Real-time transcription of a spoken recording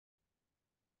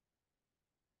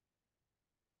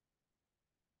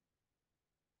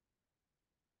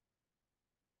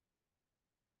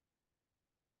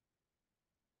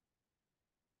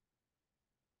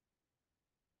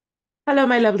Hello,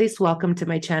 my lovelies. Welcome to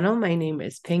my channel. My name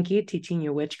is Pinky. Teaching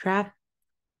you witchcraft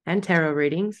and tarot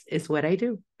readings is what I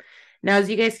do. Now, as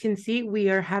you guys can see, we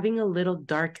are having a little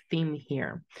dark theme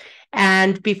here.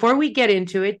 And before we get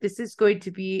into it, this is going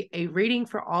to be a reading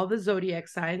for all the zodiac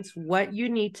signs, what you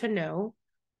need to know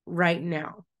right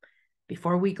now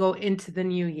before we go into the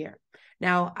new year.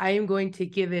 Now, I am going to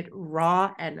give it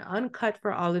raw and uncut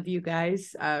for all of you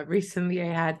guys. Recently,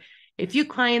 I had a few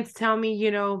clients tell me,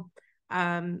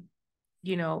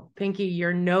 Pinky,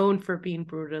 you're known for being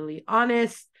brutally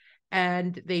honest.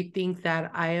 And they think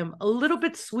that I am a little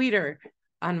bit sweeter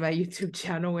on my YouTube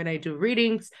channel when I do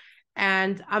readings.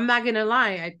 And I'm not going to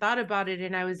lie, I thought about it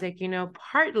and I was like,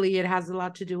 partly it has a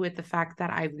lot to do with the fact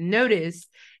that I've noticed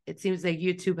it seems like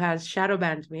YouTube has shadow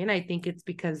banned me. And I think it's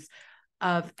because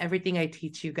of everything I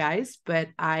teach you guys. But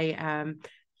I am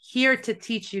here to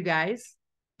teach you guys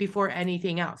before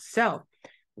anything else. So,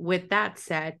 with that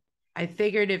said, I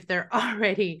figured if they're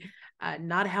already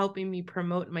not helping me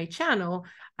promote my channel,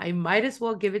 I might as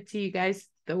well give it to you guys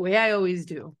the way I always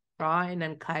do, raw and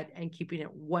uncut and keeping it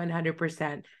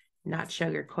 100%, not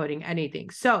sugarcoating anything.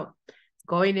 So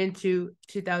going into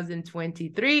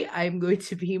 2023, I'm going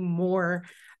to be more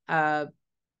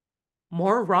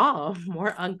raw,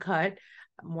 more uncut,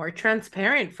 more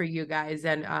transparent for you guys,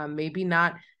 and maybe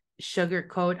not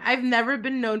sugarcoat. I've never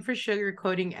been known for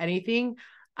sugarcoating anything.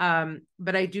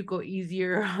 But I do go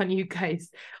easier on you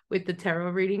guys with the tarot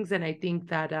readings, and I think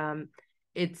that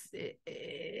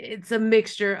it's a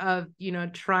mixture of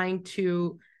trying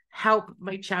to help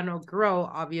my channel grow,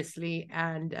 obviously,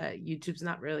 and YouTube's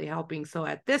not really helping. So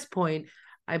at this point,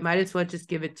 I might as well just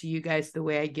give it to you guys the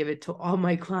way I give it to all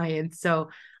my clients. So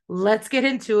let's get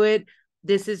into it.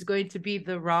 This is going to be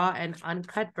the raw and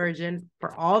uncut version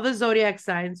for all the zodiac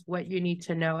signs, what you need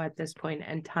to know at this point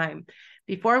in time.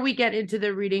 Before we get into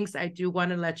the readings, I do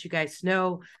want to let you guys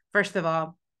know, first of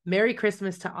all, Merry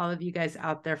Christmas to all of you guys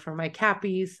out there. For my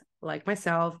cappies, like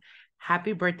myself,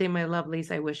 happy birthday, my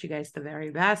lovelies. I wish you guys the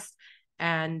very best.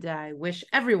 And I wish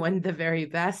everyone the very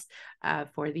best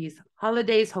for these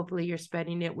holidays. Hopefully you're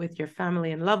spending it with your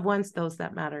family and loved ones, those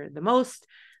that matter the most.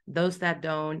 Those that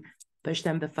don't, push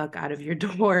them the fuck out of your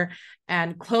door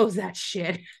and close that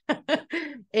shit.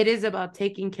 It is about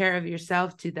taking care of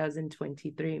yourself,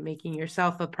 2023, making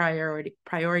yourself a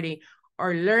priority,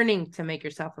 or learning to make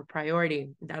yourself a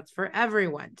priority. That's for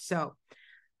everyone. So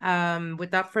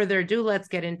without further ado, let's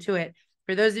get into it.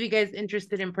 For those of you guys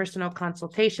interested in personal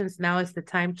consultations, now is the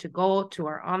time to go to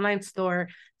our online store,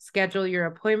 schedule your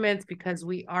appointments, because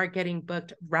we are getting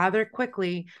booked rather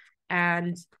quickly.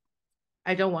 And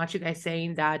I don't want you guys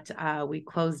saying that we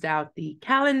closed out the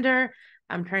calendar.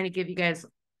 I'm trying to give you guys,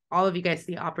 all of you guys,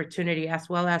 the opportunity, as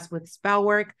well as with spell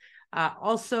work.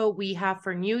 Also, we have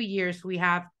for New Year's, we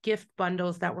have gift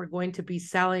bundles that we're going to be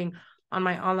selling on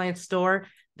my online store.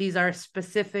 These are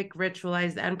specific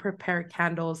ritualized and prepared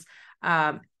candles.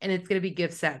 And it's going to be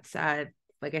gift sets.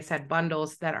 Like I said,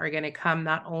 bundles that are going to come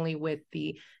not only with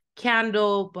the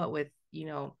candle, but with,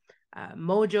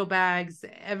 mojo bags,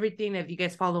 everything. If you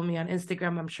guys follow me on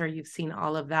Instagram, I'm sure you've seen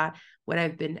all of that, what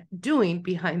I've been doing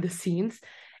behind the scenes.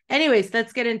 Anyways,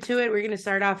 let's get into it. We're going to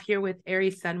start off here with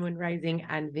Aries, Sun, Moon, Rising,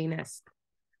 and Venus.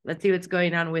 Let's see what's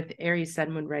going on with Aries,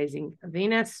 Sun, Moon, Rising,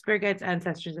 Venus. Spirit guides,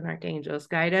 ancestors, and archangels,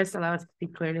 guide us, allow us to see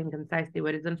clearly and concisely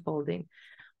what is unfolding.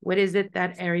 What is it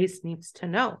that Aries needs to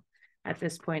know at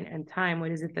this point in time?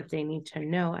 What is it that they need to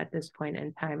know at this point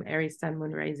in time? Aries, Sun,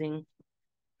 Moon, Rising,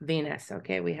 Venus.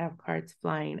 Okay, we have cards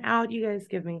flying out. You guys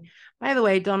give me, by the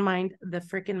way, don't mind the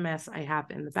freaking mess I have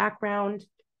in the background.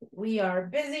 We are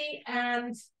busy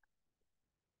and,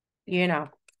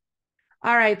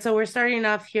 all right, so we're starting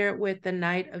off here with the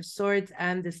Knight of Swords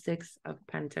and the Six of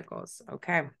Pentacles.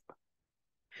 Okay,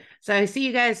 so I see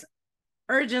you guys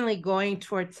urgently going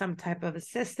towards some type of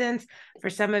assistance.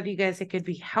 For some of you guys, it could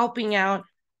be helping out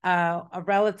a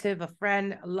relative, a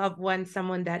friend, a loved one,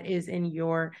 someone that is in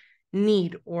your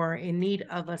need or in need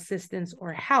of assistance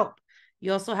or help.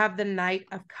 You also have the Knight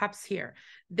of Cups here.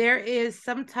 There is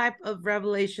some type of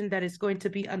revelation that is going to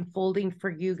be unfolding for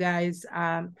you guys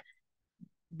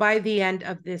by the end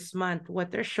of this month.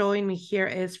 What they're showing me here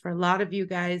is, for a lot of you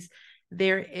guys,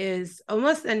 there is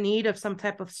almost a need of some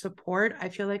type of support. I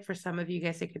feel like for some of you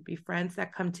guys, it could be friends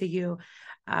that come to you.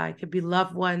 It could be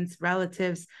loved ones,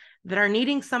 relatives that are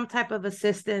needing some type of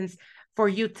assistance for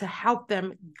you to help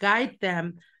them, guide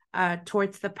them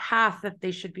towards the path that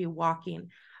they should be walking.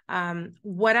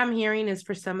 What I'm hearing is,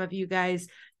 for some of you guys,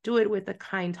 do it with a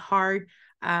kind heart.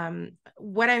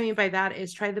 What I mean by that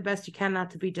is, try the best you can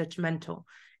not to be judgmental.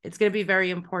 It's going to be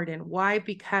very important. Why?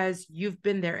 Because you've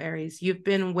been there, Aries. You've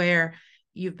been where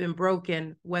you've been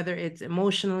broken, whether it's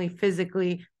emotionally,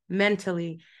 physically,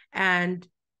 mentally, and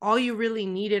all you really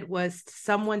needed was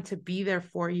someone to be there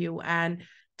for you and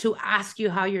to ask you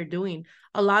how you're doing.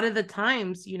 A lot of the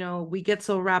times, you know, we get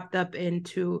so wrapped up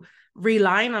into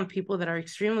relying on people that are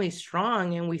extremely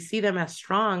strong, and we see them as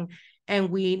strong, and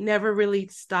we never really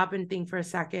stop and think for a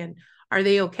second, are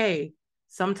they okay?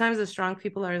 Sometimes the strong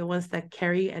people are the ones that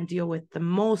carry and deal with the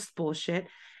most bullshit.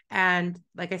 And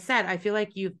like I said, I feel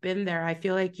like you've been there. I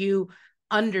feel like you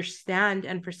understand.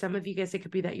 And for some of you guys, it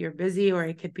could be that you're busy, or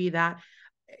it could be that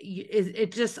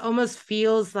it just almost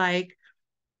feels like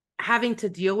having to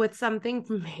deal with something.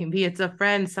 Maybe it's a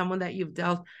friend, someone that you've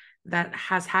dealt that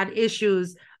has had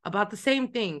issues about the same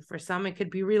thing. For some, it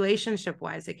could be relationship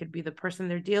wise, it could be the person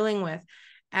they're dealing with.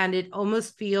 And it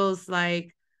almost feels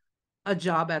like a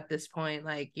job at this point,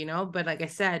 like, you know, but like I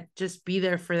said, just be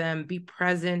there for them, be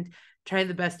present, try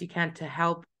the best you can to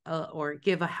help or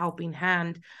give a helping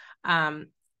hand.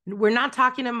 We're not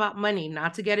talking about money,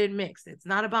 not to get it mixed. It's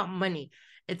not about money.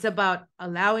 It's about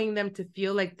allowing them to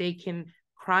feel like they can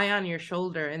cry on your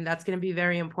shoulder. And that's going to be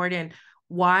very important.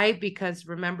 Why? Because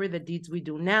remember, the deeds we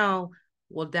do now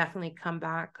will definitely come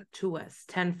back to us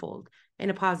tenfold in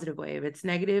a positive way. If it's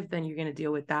negative, then you're going to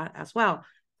deal with that as well.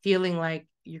 Feeling like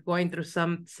you're going through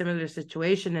some similar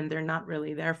situation and they're not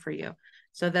really there for you.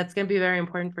 So that's going to be very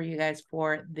important for you guys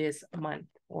for this month,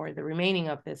 or the remaining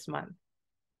of this month.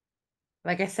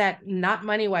 Like I said, not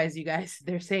money-wise, you guys.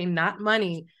 They're saying not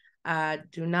money.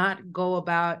 Do not go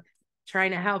about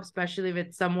trying to help, especially if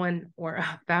it's someone or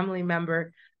a family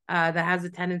member that has a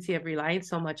tendency of relying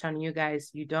so much on you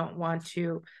guys. You don't want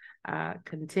to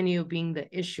continue being the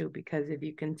issue, because if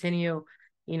you continue,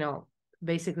 you know,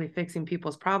 basically fixing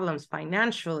people's problems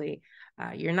financially,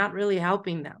 you're not really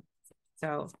helping them.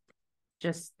 So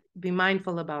just be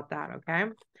mindful about that, okay?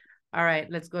 All right,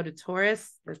 let's go to Taurus.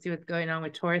 Let's see what's going on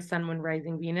with Taurus, Sun, Moon,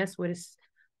 Rising, Venus. What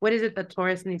is it that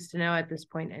Taurus needs to know at this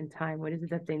point in time? What is it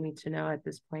that they need to know at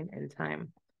this point in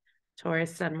time?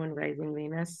 Taurus, Sun, Moon, Rising,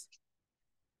 Venus.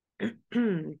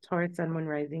 Taurus, Sun, Moon,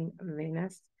 Rising,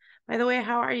 Venus. By the way,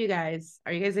 how are you guys?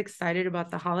 Are you guys excited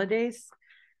about the holidays?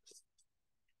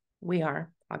 We are,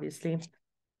 obviously.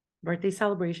 Birthday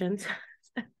celebrations.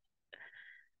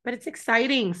 But it's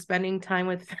exciting spending time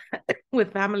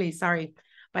with family. Sorry.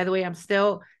 By the way, I'm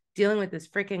still dealing with this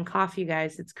freaking cough, you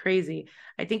guys. It's crazy.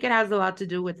 I think it has a lot to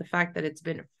do with the fact that it's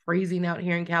been freezing out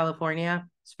here in California,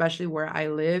 especially where I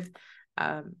live.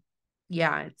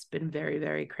 Yeah, it's been very,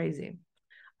 very crazy.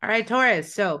 All right,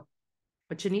 Taurus. So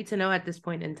what you need to know at this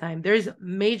point in time, there's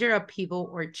major upheaval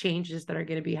or changes that are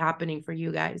going to be happening for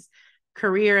you guys,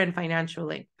 career and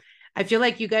financially. I feel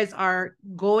like you guys are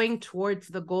going towards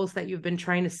the goals that you've been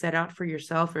trying to set out for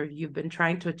yourself, or you've been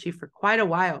trying to achieve for quite a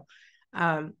while.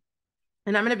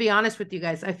 And I'm going to be honest with you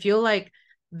guys. I feel like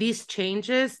these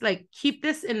changes, like, keep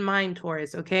this in mind,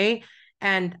 Taurus, okay?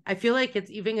 And I feel like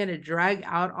it's even going to drag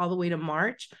out all the way to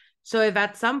March. So if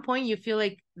at some point you feel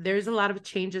like there's a lot of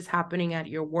changes happening at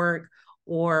your work,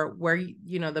 or where,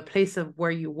 you know, the place of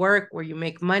where you work, where you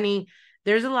make money,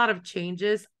 there's a lot of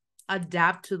changes,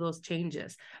 adapt to those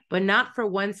changes, but not for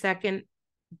 1 second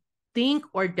think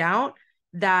or doubt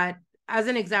that, as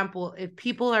an example, if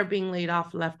people are being laid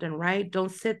off left and right,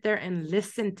 don't sit there and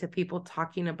listen to people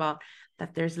talking about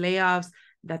that there's layoffs,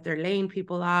 that they're laying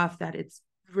people off, that it's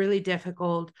really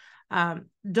difficult.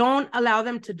 Don't allow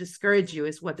them to discourage you,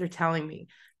 is what they're telling me.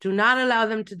 Do not allow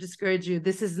them to discourage you.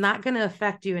 This is not going to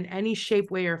affect you in any shape,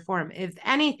 way, or form. If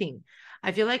anything,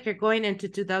 I feel like you're going into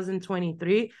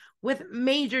 2023 with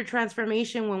major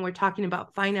transformation when we're talking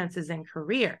about finances and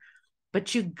career.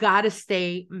 But you got to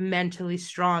stay mentally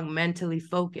strong, mentally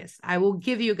focused. I will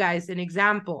give you guys an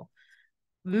example.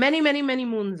 Many, many, many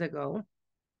moons ago,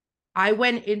 I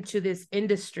went into this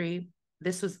industry.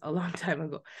 This was a long time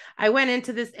ago. I went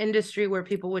into this industry where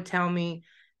people would tell me,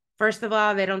 first of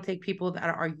all, they don't take people that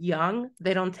are young.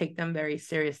 They don't take them very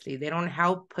seriously. They don't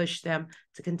help push them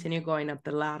to continue going up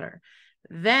the ladder.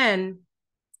 Then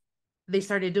they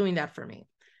started doing that for me.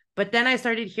 But then I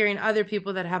started hearing other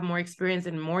people that have more experience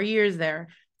and more years there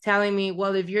telling me,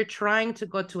 well, if you're trying to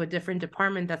go to a different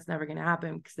department, that's never going to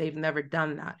happen, because they've never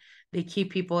done that. They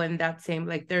keep people in that same,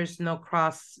 like, there's no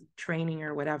cross training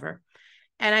or whatever.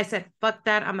 And I said, fuck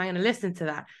that. I'm not going to listen to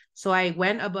that. So I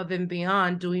went above and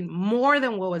beyond, doing more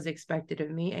than what was expected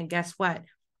of me. And guess what?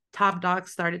 Top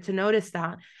dogs started to notice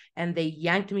that, and they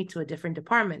yanked me to a different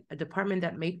department, a department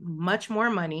that made much more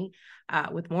money,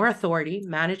 with more authority,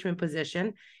 management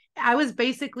position. I was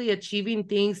basically achieving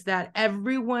things that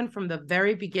everyone from the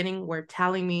very beginning were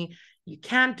telling me, you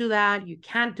can't do that, you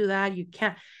can't do that, you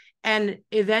can't. And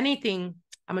if anything,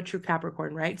 I'm a true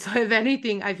Capricorn, right? So if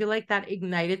anything, I feel like that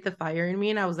ignited the fire in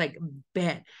me. And I was like,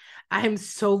 bet I'm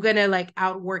so gonna like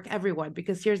outwork everyone.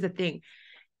 Because here's the thing.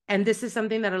 And this is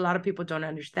something that a lot of people don't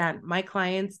understand. My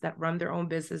clients that run their own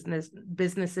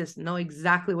businesses know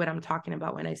exactly what I'm talking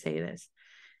about when I say this.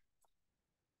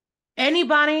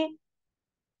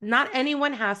 Not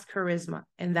anyone has charisma,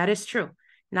 and that is true.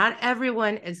 Not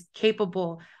everyone is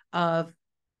capable of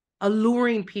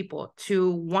alluring people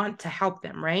to want to help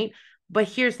them, right? But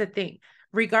here's the thing.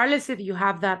 Regardless if you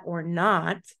have that or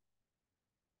not,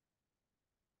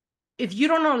 if you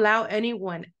don't allow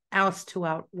anyone else to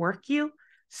outwork you,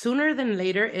 sooner than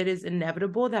later, it is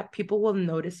inevitable that people will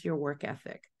notice your work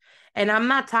ethic. And I'm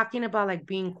not talking about like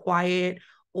being quiet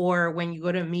or when you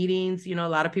go to meetings, you know, a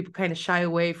lot of people kind of shy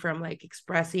away from like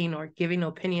expressing or giving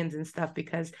opinions and stuff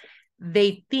because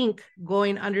they think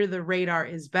going under the radar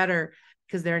is better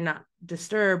because they're not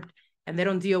disturbed and they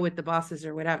don't deal with the bosses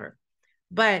or whatever.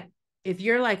 But if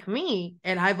you're like me,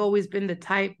 and I've always been the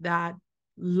type that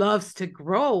loves to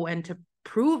grow and to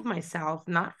prove myself,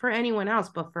 not for anyone else,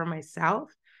 but for myself,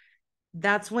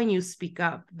 that's when you speak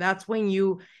up. That's when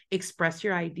you express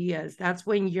your ideas. That's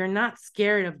when you're not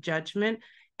scared of judgment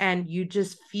and you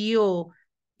just feel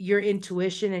your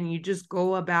intuition and you just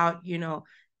go about, you know,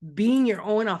 being your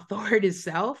own authoritative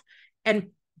self. And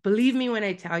believe me when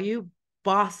I tell you,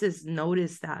 bosses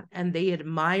notice that and they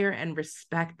admire and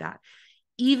respect that.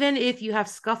 Even if you have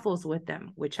scuffles with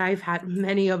them, which I've had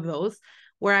many of those,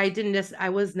 where I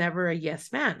was never a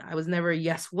yes man. I was never a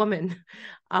yes woman.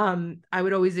 I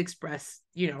would always express,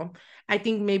 you know, I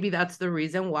think maybe that's the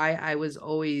reason why I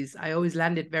always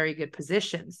landed very good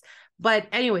positions. But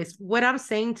anyways, what I'm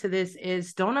saying to this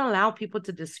is don't allow people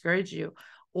to discourage you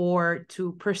or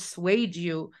to persuade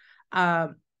you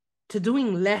to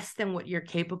doing less than what you're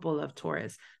capable of,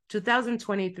 Taurus.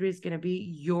 2023 is going to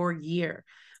be your year.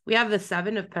 We have the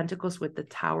Seven of Pentacles with the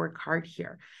Tower card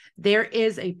here. There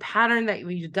is a pattern that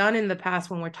we've done in the past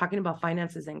when we're talking about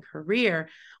finances and career,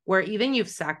 where even you've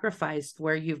sacrificed,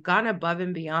 where you've gone above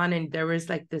and beyond, and there was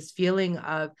like this feeling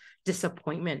of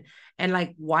disappointment and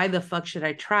like, why the fuck should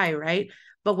I try, right?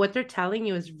 But what they're telling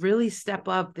you is really step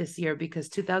up this year because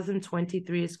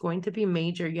 2023 is going to be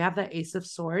major. You have the Ace of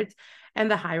Swords and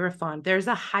the Hierophant. There's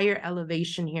a higher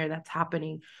elevation here that's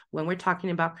happening when we're talking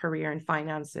about career and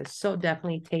finances. So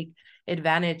definitely take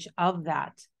advantage of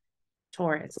that,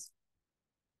 Taurus.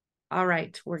 All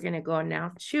right, we're going to go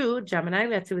now to Gemini.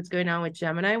 Let's see what's going on with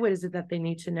Gemini. What is it that they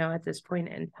need to know at this point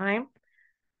in time?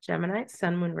 Gemini,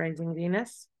 Sun, Moon, Rising,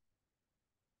 Venus.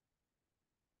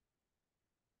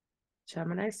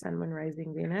 Gemini, Sun, Moon,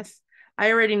 Rising, Venus.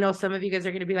 I already know some of you guys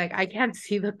are going to be like, I can't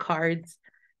see the cards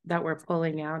that we're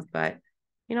pulling out, but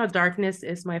you know, darkness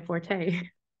is my forte.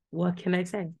 What can I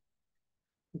say?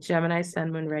 Gemini,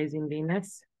 Sun, Moon, Rising,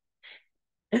 Venus.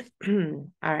 All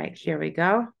right, here we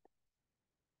go.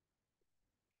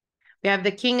 We have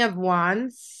the King of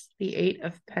Wands, the Eight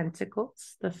of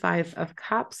Pentacles, the Five of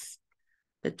Cups,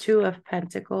 the Two of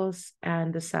Pentacles,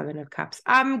 and the Seven of Cups.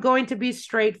 I'm going to be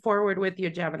straightforward with you,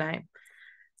 Gemini.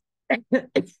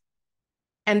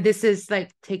 And this is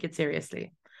like, take it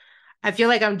seriously. I feel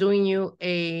like I'm doing you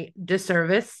a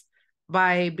disservice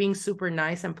by being super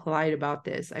nice and polite about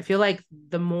this. I feel like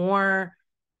the more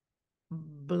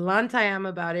blunt I am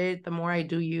about it, the more I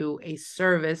do you a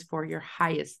service for your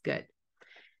highest good.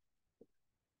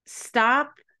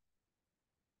 Stop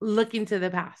looking to the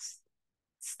past.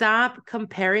 Stop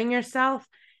comparing yourself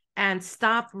and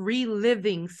stop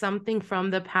reliving something from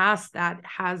the past that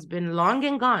has been long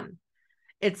and gone.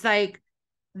 It's like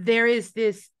there is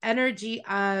this energy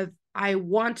of, I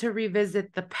want to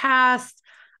revisit the past.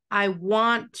 I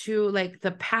want to, like,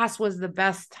 the past was the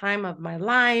best time of my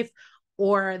life,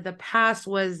 or the past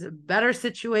was a better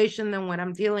situation than what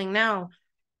I'm dealing now.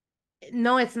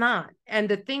 No, it's not. And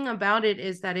the thing about it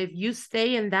is that if you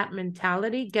stay in that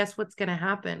mentality, guess what's going to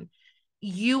happen?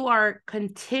 You are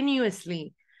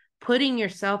continuously putting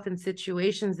yourself in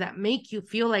situations that make you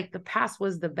feel like the past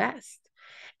was the best.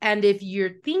 And if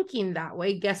you're thinking that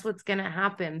way, guess what's going to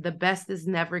happen? The best is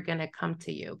never going to come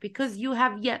to you because you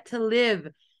have yet to live.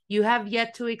 You have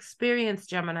yet to experience,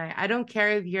 Gemini. I don't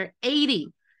care if you're 80.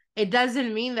 It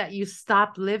doesn't mean that you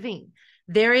stopped living.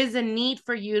 There is a need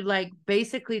for you, like,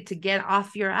 basically to get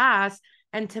off your ass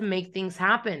and to make things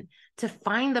happen, to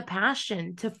find the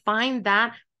passion, to find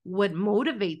that what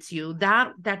motivates you,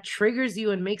 that triggers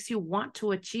you and makes you want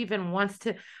to achieve and wants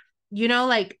to, you know,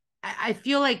 like, I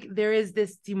feel like there is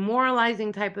this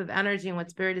demoralizing type of energy, and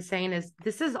what Spirit is saying is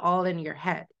this is all in your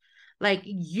head. Like,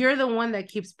 you're the one that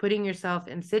keeps putting yourself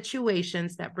in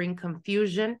situations that bring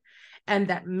confusion and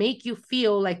that make you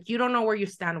feel like you don't know where you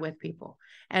stand with people.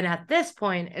 And at this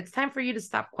point, it's time for you to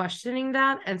stop questioning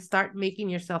that and start making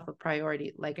yourself a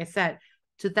priority. Like I said,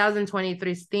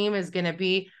 2023's theme is going to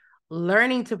be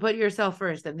learning to put yourself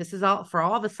first. And this is all for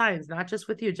all the signs, not just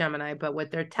with you, Gemini, but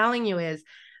what they're telling you is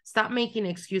stop making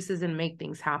excuses and make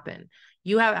things happen.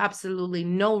 You have absolutely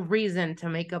no reason to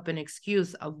make up an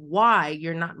excuse of why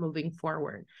you're not moving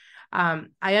forward.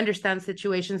 I understand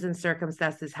situations and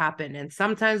circumstances happen, and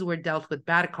sometimes we're dealt with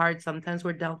bad cards, sometimes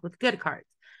we're dealt with good cards.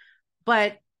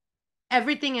 But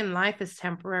everything in life is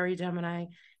temporary, Gemini.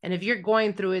 And if you're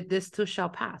going through it, this too shall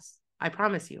pass. I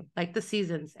promise you, like the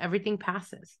seasons, everything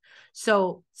passes.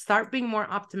 So start being more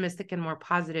optimistic and more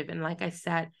positive. And like I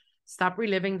said, stop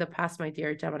reliving the past, my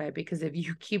dear Gemini, because if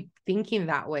you keep thinking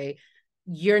that way,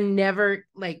 you're never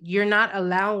you're not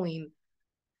allowing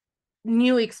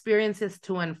new experiences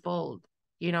to unfold.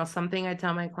 You know, something I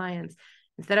tell my clients,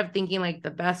 instead of thinking like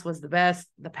the best was the best,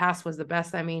 the past was the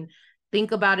best. I mean,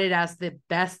 think about it as the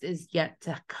best is yet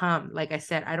to come. Like I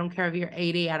said, I don't care if you're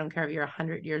 80, I don't care if you're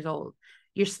 100 years old.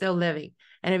 You're still living.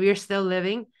 And if you're still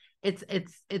living,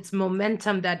 it's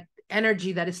momentum, that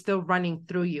energy that is still running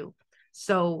through you.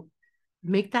 So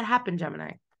make that happen,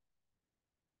 Gemini.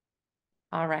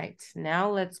 All right,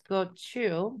 now let's go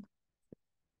to,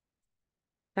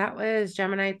 that was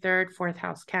Gemini, 3rd, 4th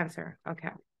house, Cancer.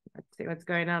 Okay, let's see what's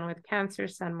going on with Cancer,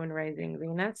 Sun, Moon, Rising,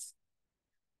 Venus.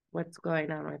 What's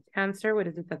going on with Cancer? What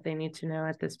is it that they need to know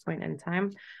at this point in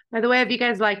time? By the way, if you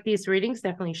guys like these readings,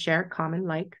 definitely share, comment,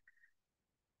 like,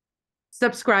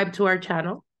 subscribe to our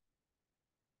channel.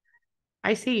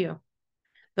 I see you.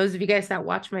 Those of you guys that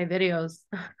watch my videos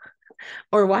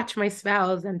or watch my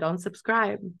spells and don't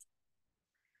subscribe,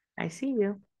 I see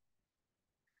you.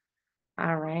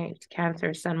 All right,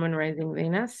 Cancer, Sun, Moon, Rising,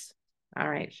 Venus. All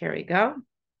right, here we go.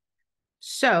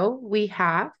 So we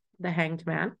have the Hanged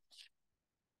Man,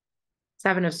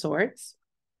 7 of Swords.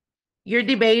 You're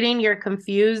debating, you're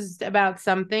confused about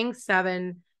something.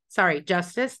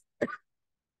 Justice.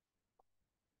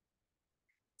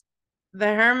 The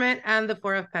Hermit and the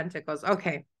 4 of Pentacles.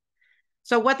 Okay.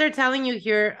 So what they're telling you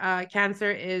here,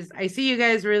 Cancer, is I see you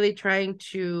guys really trying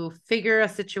to figure a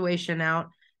situation out,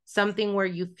 something where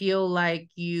you feel like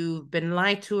you've been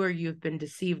lied to or you've been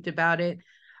deceived about it.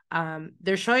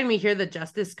 They're showing me here the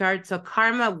Justice card. So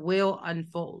karma will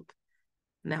unfold.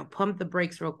 Now pump the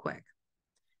brakes real quick.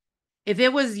 If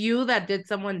it was you that did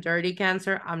someone dirty,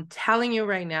 Cancer, I'm telling you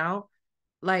right now,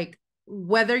 like,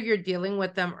 whether you're dealing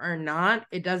with them or not,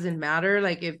 it doesn't matter.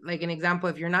 Like, if, like an example,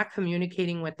 if you're not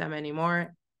communicating with them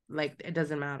anymore, like, it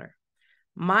doesn't matter.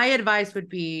 My advice would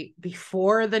be,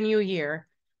 before the new year,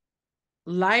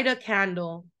 light a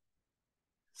candle,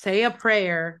 say a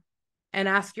prayer, and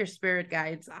ask your spirit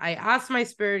guides. I ask my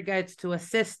spirit guides to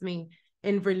assist me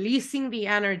in releasing the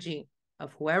energy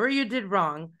of whoever you did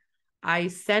wrong. I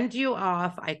send you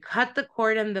off. I cut the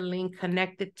cord and the link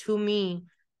connected to me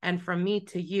and from me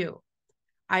to you.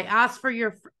 I ask for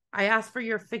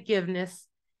your forgiveness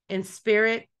in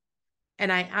spirit,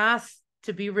 and I ask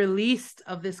to be released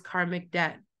of this karmic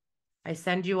debt. I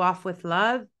send you off with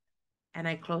love, and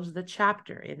I close the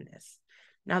chapter in this.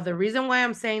 Now, the reason why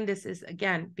I'm saying this is,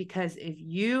 again, because if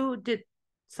you did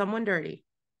someone dirty,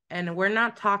 and we're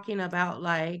not talking about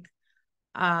like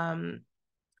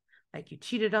you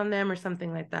cheated on them or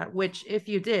something like that, which if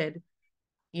you did,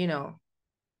 you know,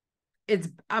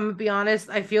 I'm gonna be honest,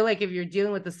 I feel like if you're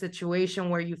dealing with a situation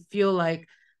where you feel like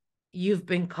you've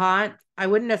been caught, I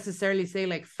wouldn't necessarily say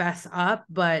like fess up,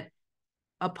 but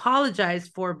apologize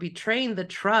for betraying the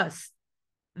trust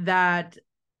that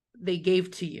they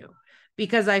gave to you.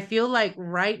 Because I feel like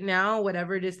right now,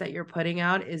 whatever it is that you're putting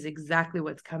out is exactly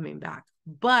what's coming back.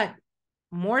 But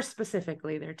more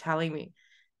specifically, they're telling me,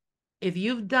 if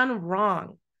you've done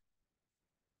wrong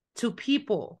to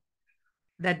people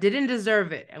that didn't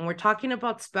deserve it, and we're talking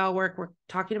about spell work, we're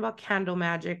talking about candle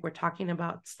magic, we're talking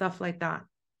about stuff like that.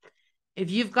 If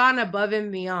you've gone above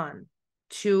and beyond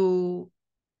to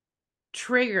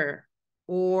trigger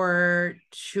or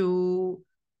to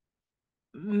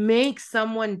make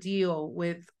someone deal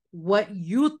with what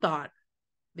you thought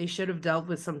they should have dealt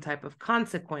with some type of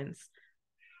consequence,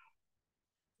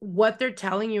 what they're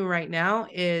telling you right now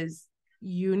is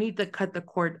you need to cut the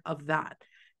cord of that.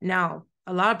 Now,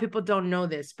 a lot of people don't know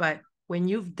this, but when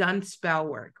you've done spell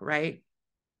work, right,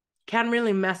 can't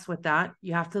really mess with that.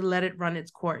 You have to let it run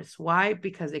its course. Why?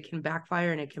 Because it can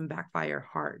backfire, and it can backfire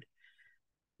hard.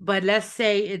 But let's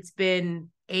say it's been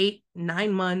 8,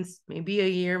 9 months, maybe a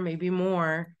year, maybe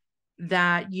more,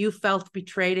 that you felt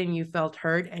betrayed and you felt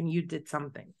hurt and you did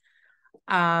something.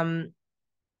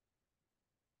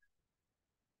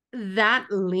 that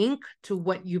link to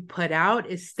what you put out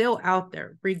is still out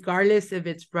there, regardless if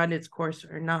it's run its course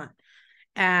or not.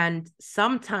 And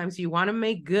sometimes you want to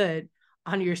make good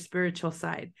on your spiritual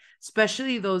side,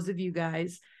 especially those of you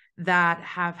guys that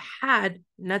have had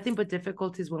nothing but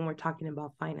difficulties when we're talking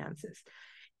about finances.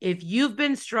 If you've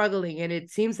been struggling and it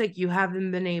seems like you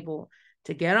haven't been able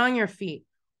to get on your feet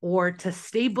or to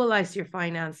stabilize your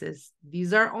finances,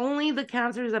 these are only the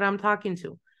cancers that I'm talking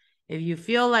to. If you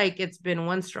feel like it's been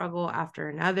one struggle after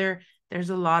another, there's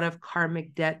a lot of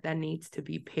karmic debt that needs to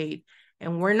be paid.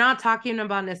 And we're not talking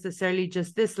about necessarily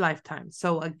just this lifetime.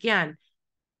 So again,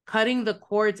 cutting the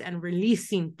cords and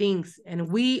releasing things. And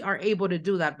we are able to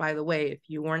do that, by the way. If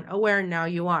you weren't aware, now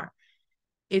you are.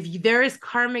 If there is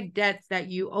karmic debts that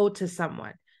you owe to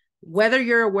someone, whether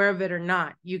you're aware of it or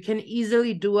not, you can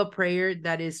easily do a prayer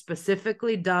that is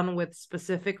specifically done with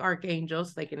specific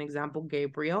archangels, like an example,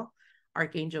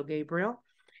 Archangel Gabriel.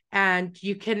 And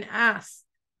you can ask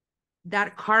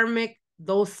that karmic,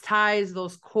 those ties,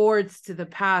 those cords to the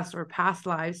past or past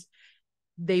lives,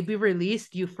 they be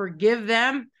released. You forgive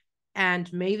them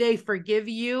and may they forgive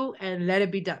you and let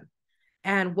it be done.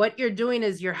 And what you're doing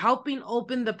is you're helping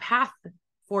open the path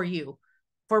for you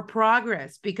for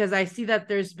progress, because I see that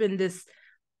there's been this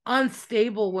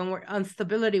instability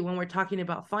when we're talking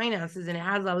about finances, and it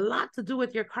has a lot to do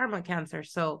with your karma, Cancer.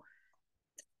 So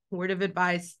word of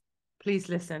advice, please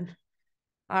listen.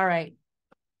 All right,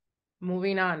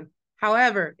 moving on.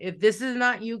 However, if this is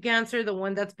not you, Cancer, the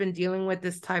one that's been dealing with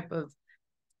this type of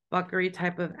fuckery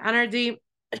type of energy,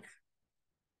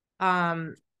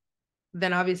 then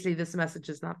obviously this message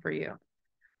is not for you.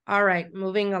 All right,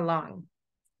 moving along.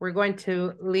 We're going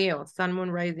to Leo, Sun, Moon,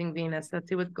 Rising, Venus. Let's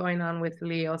see what's going on with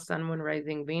Leo, Sun, Moon,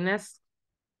 Rising, Venus.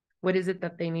 What is it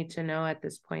that they need to know at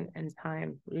this point in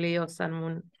time? Leo, Sun,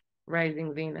 Moon,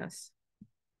 Rising, Venus.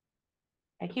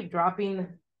 I keep dropping.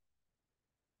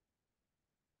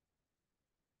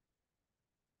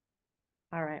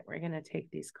 All right, we're going to take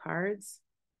these cards.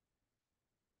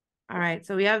 All right,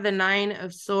 so we have the 9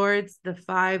 of Swords, the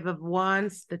 5 of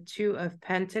Wands, the 2 of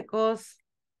Pentacles,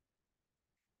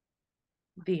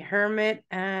 the Hermit,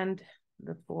 and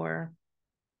the 4.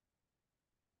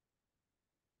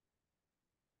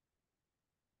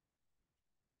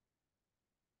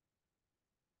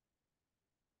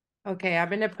 Okay, I'm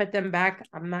going to put them back.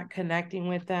 I'm not connecting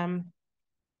with them.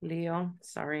 Leo,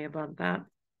 sorry about that.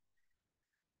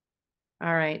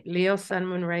 All right, Leo, Sun,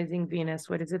 Moon, Rising, Venus.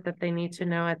 What is it that they need to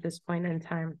know at this point in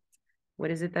time?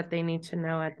 What is it that they need to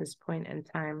know at this point in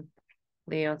time?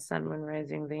 Leo, Sun, Moon,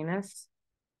 Rising, Venus.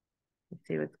 Let's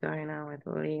see what's going on with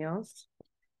Leos.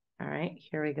 All right,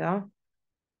 here we go.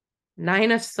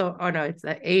 9 of Swords. Oh, no, it's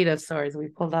the 8 of Swords. We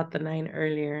pulled out the 9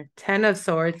 earlier. 10 of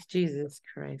Swords. Jesus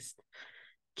Christ.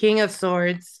 King of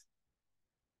Swords.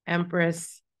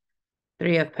 Empress.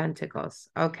 3 of Pentacles.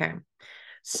 Okay.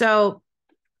 So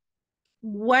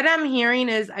what I'm hearing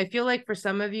is, I feel like for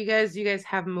some of you guys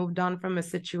have moved on from a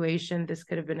situation. This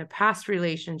could have been a past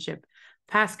relationship,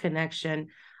 past connection.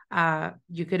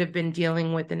 You could have been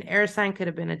dealing with an air sign, could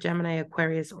have been a Gemini,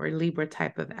 Aquarius, or Libra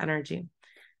type of energy.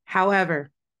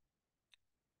 However,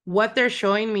 what they're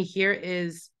showing me here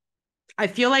is, I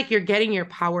feel like you're getting your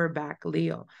power back,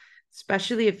 Leo,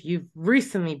 especially if you've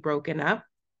recently broken up.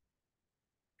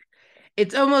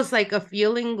 It's almost like a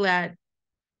feeling that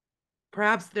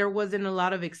perhaps there wasn't a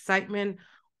lot of excitement,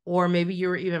 or maybe you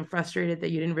were even frustrated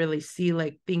that you didn't really see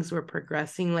like things were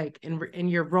progressing like in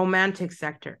your romantic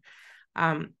sector.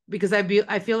 Because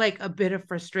I feel like a bit of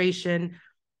frustration,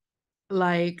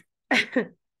 like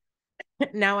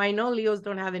now I know Leos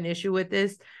don't have an issue with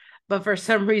this, but for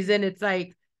some reason it's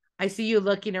like I see you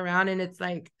looking around and it's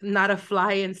like not a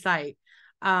fly in sight.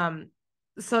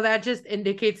 So that just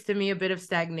indicates to me a bit of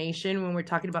stagnation when we're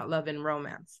talking about love and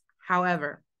romance.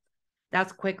 However,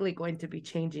 that's quickly going to be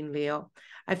changing, Leo.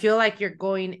 I feel like you're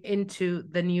going into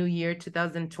the new year,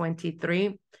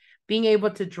 2023, being able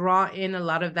to draw in a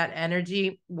lot of that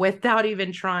energy without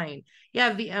even trying. You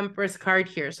have the Empress card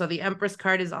here. So the Empress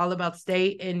card is all about stay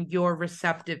in your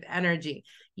receptive energy.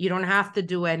 You don't have to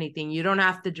do anything. You don't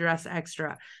have to dress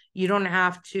extra. You don't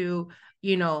have to,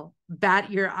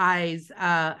 bat your eyes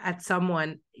at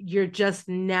someone. You're just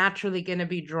naturally going to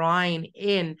be drawing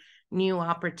in new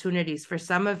opportunities. For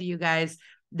some of you guys,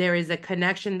 there is a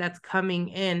connection that's coming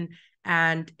in,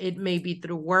 and it may be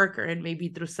through work, or it may be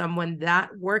through someone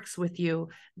that works with you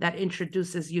that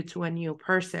introduces you to a new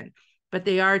person. But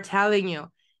they are telling you,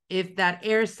 if that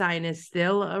air sign is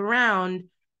still around,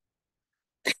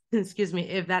 excuse me,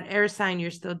 if that air sign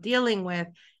you're still dealing with,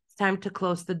 it's time to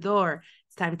close the door.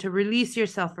 It's time to release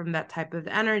yourself from that type of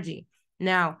energy.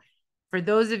 Now, For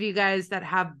those of you guys that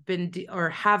have been or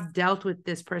have dealt with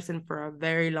this person for a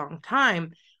very long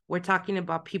time, we're talking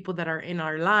about people that are in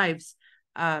our lives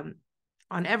on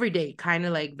every day, kind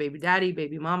of like baby daddy,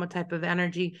 baby mama type of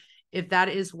energy. If that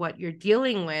is what you're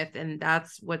dealing with and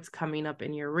that's what's coming up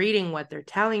in your reading, what they're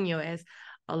telling you is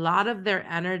a lot of their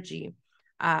energy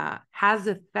has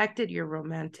affected your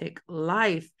romantic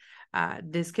life.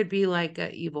 This could be like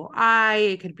an evil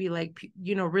eye. It could be like,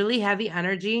 you know, really heavy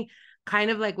energy,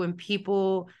 kind of like when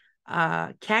people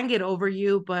can get over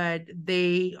you, but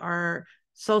they are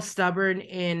so stubborn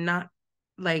in not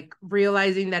like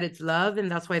realizing that it's love and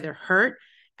that's why they're hurt.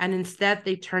 And instead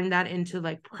they turn that into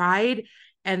like pride,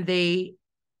 and they,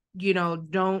 you know,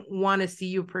 don't want to see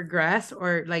you progress,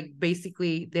 or like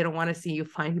basically they don't want to see you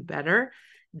find better,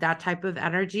 that type of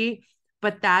energy.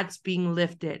 But that's being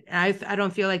lifted. And I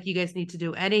don't feel like you guys need to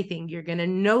do anything. You're going to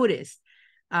notice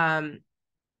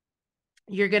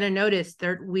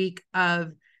third week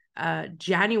of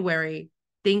January,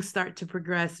 things start to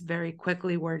progress very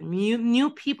quickly where new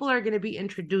people are going to be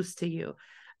introduced to you.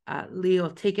 Leo,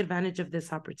 take advantage of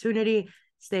this opportunity.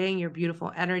 Stay in your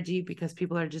beautiful energy because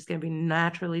people are just going to be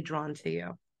naturally drawn to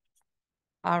you.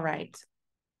 All right.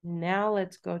 Now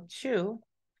let's go to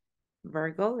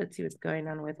Virgo. Let's see what's going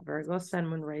on with Virgo, Sun,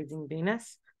 Moon, Rising,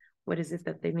 Venus. What is it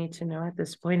that they need to know at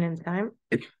this point in time?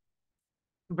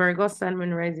 Virgo, Sun,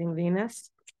 Moon, Rising,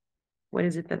 Venus. What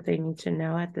is it that they need to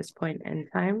know at this point in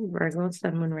time? Virgo,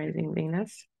 Sun, Moon, Rising,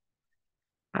 Venus.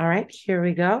 All right, here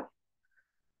we go.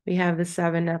 We have the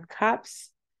Seven of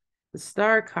Cups, the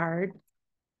Star card,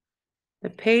 the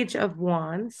Page of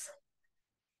Wands,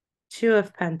 Two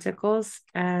of Pentacles,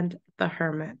 and the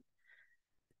Hermit.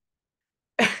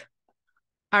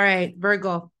 All right,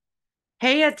 Virgo,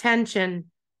 pay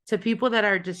attention to people that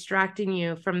are distracting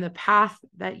you from the path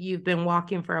that you've been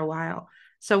walking for a while.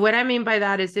 So what I mean by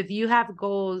that is if you have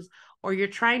goals or you're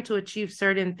trying to achieve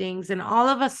certain things and all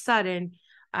of a sudden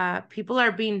people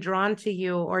are being drawn to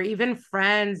you, or even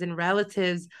friends and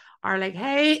relatives are like,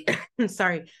 hey,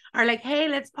 are like, hey,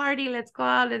 let's party, let's go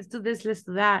out, let's do this, let's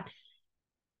do that.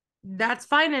 That's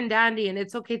fine and dandy, and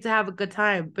it's okay to have a good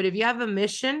time. But if you have a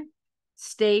mission,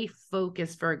 stay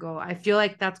focused, Virgo. I feel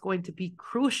like that's going to be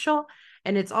crucial,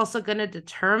 and it's also going to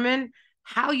determine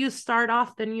how you start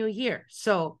off the new year.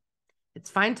 So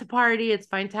it's fine to party, it's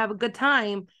fine to have a good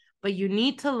time, but you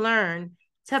need to learn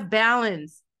to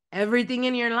balance everything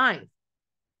in your life.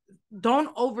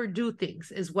 Don't overdo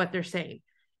things, is what they're saying.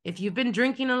 If you've been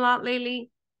drinking a lot lately,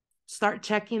 start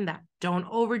checking that. Don't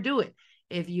overdo it.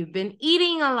 If you've been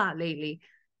eating a lot lately,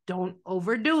 don't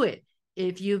overdo it.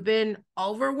 If you've been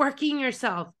overworking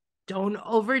yourself, don't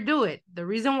overdo it. The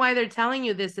reason why they're telling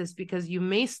you this is because you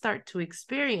may start to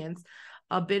experience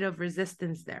a bit of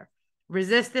resistance there.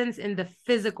 Resistance in the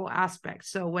physical aspect.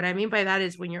 So what I mean by that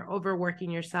is when you're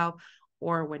overworking yourself,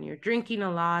 or when you're drinking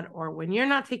a lot, or when you're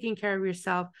not taking care of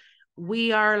yourself,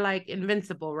 we are like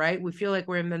invincible, right? We feel like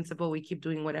we're invincible. We keep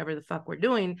doing whatever the fuck we're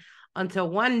doing until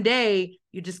one day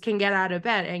you just can't get out of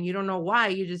bed and you don't know why.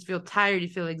 You just feel tired. You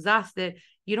feel exhausted.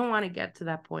 You don't want to get to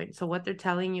that point. So what they're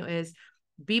telling you is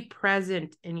be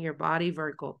present in your body,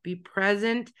 Virgo. Be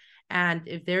present. And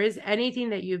if there is anything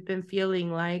that you've been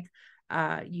feeling like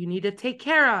you need to take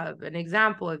care of, an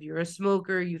example, if you're a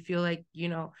smoker, you feel like, you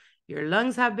know, your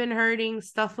lungs have been hurting,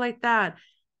 stuff like that,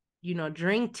 you know,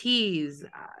 drink teas,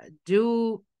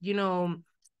 do, you know,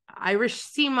 Irish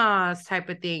sea moss type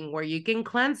of thing where you can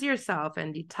cleanse yourself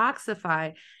and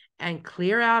detoxify and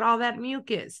clear out all that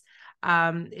mucus.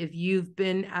 If you've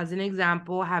been, as an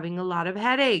example, having a lot of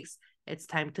headaches, it's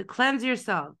time to cleanse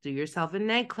yourself. Do yourself a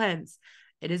night cleanse.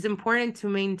 It is important to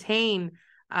maintain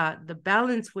the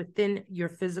balance within your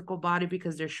physical body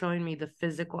because they're showing me the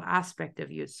physical aspect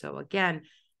of you. So again,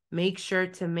 make sure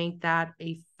to make that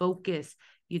a focus.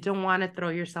 You don't want to throw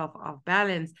yourself off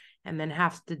balance and then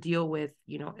have to deal with,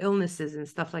 you know, illnesses and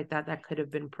stuff like that that could have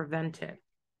been prevented.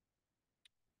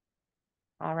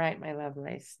 All right, my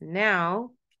lovelies. Now,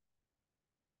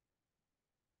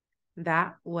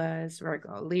 that was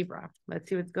Virgo. Libra. Let's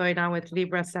see what's going on with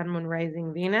Libra, Sun, Moon,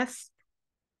 Rising, Venus.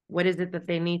 What is it that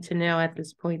they need to know at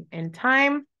this point in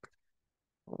time?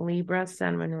 Libra,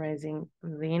 Sun, Moon, Rising,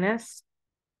 Venus.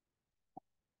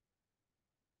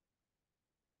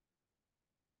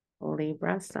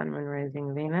 Libra, Sun, Moon,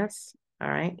 Rising, Venus. All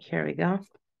right, here we go.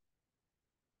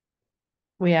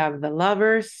 We have the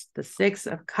Lovers, the Six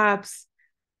of Cups,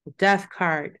 the Death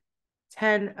card,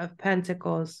 10 of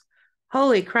Pentacles.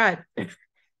 Holy crap.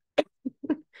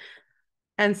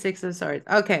 And Six of Swords.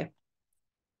 Okay.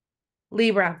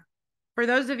 Libra, for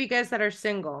those of you guys that are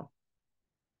single,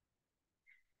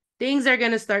 things are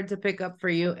going to start to pick up for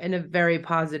you in a very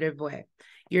positive way.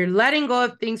 You're letting go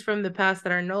of things from the past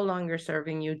that are no longer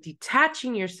serving you,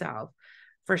 detaching yourself.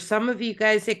 For some of you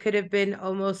guys, it could have been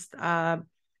almost a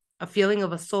feeling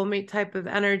of a soulmate type of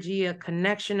energy, a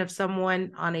connection of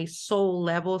someone on a soul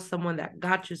level, someone that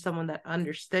got you, someone that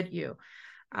understood you.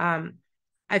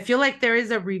 I feel like there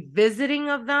is a revisiting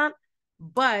of that,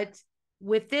 but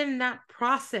within that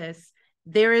process,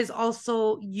 there is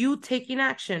also you taking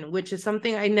action, which is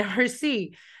something I never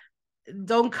see.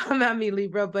 Don't come at me,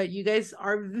 Libra, but you guys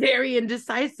are very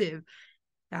indecisive.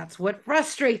 That's what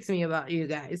frustrates me about you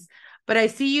guys. But I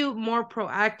see you more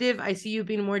proactive. I see you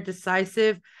being more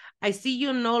decisive. I see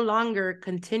you no longer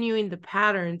continuing the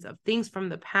patterns of things from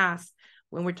the past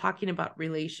when we're talking about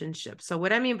relationships. So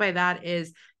what I mean by that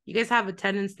is you guys have a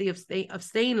tendency of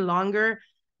staying longer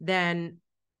than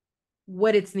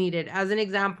what it's needed. As an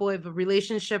example, if a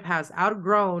relationship has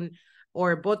outgrown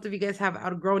or both of you guys have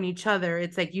outgrown each other,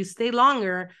 it's like you stay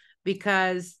longer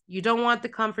because you don't want the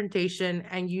confrontation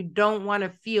and you don't want to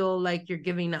feel like you're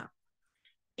giving up.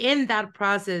 In that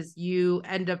process, you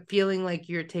end up feeling like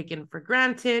you're taken for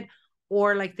granted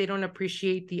or like they don't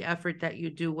appreciate the effort that you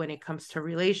do when it comes to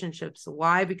relationships.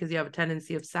 Why? Because you have a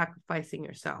tendency of sacrificing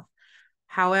yourself.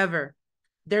 However,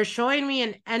 they're showing me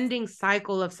an ending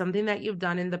cycle of something that you've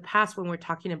done in the past when we're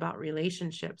talking about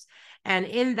relationships. And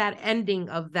in that ending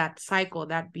of that cycle,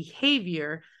 that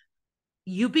behavior,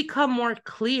 you become more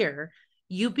clear.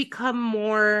 You become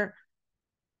more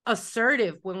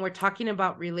assertive when we're talking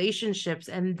about relationships.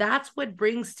 And that's what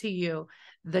brings to you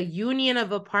the union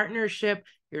of a partnership,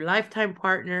 your lifetime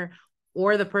partner,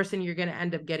 or the person you're going to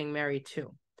end up getting married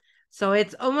to. So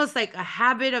it's almost like a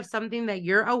habit of something that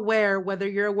you're aware, whether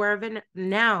you're aware of it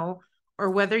now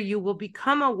or whether you will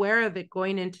become aware of it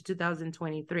going into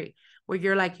 2023, where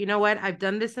you're like, you know what, I've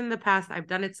done this in the past. I've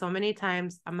done it so many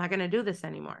times. I'm not going to do this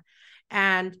anymore.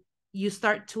 And you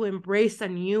start to embrace a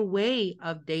new way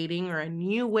of dating or a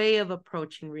new way of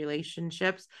approaching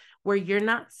relationships where you're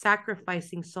not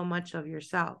sacrificing so much of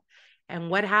yourself. And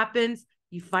what happens?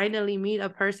 You finally meet a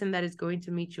person that is going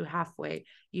to meet you halfway.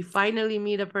 You finally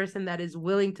meet a person that is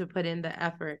willing to put in the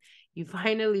effort. You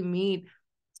finally meet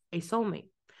a soulmate.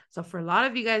 So for a lot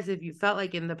of you guys, if you felt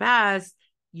like in the past,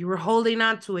 you were holding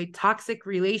on to a toxic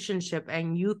relationship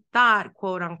and you thought,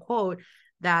 quote unquote,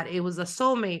 that it was a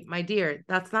soulmate, my dear,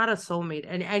 that's not a soulmate.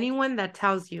 And anyone that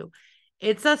tells you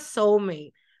it's a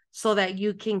soulmate so that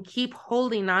you can keep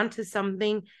holding on to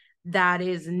something that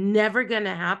is never going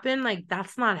to happen, like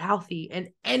that's not healthy in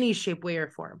any shape, way, or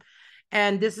form.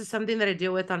 And this is something that I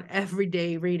deal with on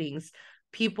everyday readings.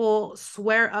 People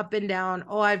swear up and down,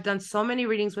 oh, I've done so many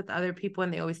readings with other people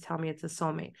and they always tell me it's a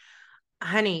soulmate.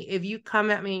 Honey, if you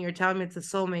come at me and you're telling me it's a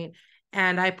soulmate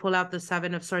and I pull out the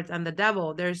 7 of Swords and the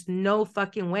Devil, there's no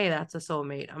fucking way that's a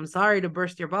soulmate. I'm sorry to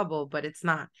burst your bubble, but it's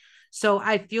not. So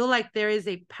I feel like there is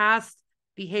a past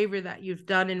behavior that you've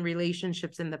done in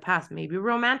relationships in the past, maybe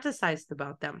romanticized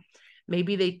about them.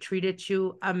 Maybe they treated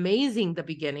you amazing the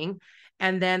beginning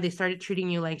and then they started treating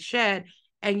you like shit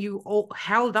and you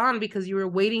held on because you were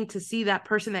waiting to see that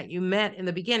person that you met in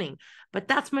the beginning. But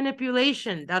that's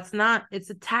manipulation. That's not, it's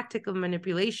a tactic of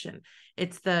manipulation.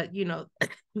 It's the, you know,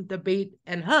 the bait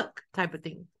and hook type of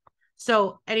thing.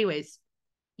 So anyways,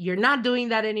 you're not doing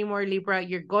that anymore, Libra.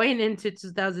 You're going into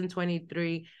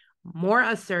 2023 more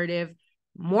assertive,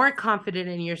 more confident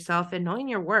in yourself and knowing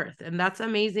your worth. And that's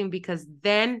amazing because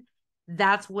then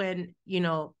that's when, you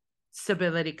know,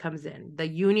 stability comes in, the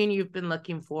union you've been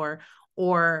looking for,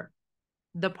 or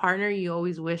the partner you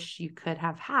always wish you could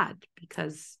have had,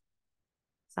 because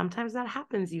sometimes that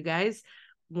happens, you guys,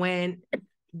 when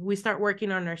we start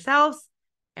working on ourselves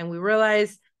and we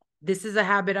realize this is a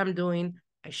habit I'm doing.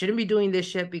 I shouldn't be doing this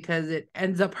shit because it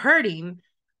ends up hurting.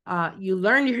 You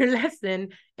learn your lesson.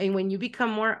 And when you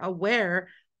become more aware,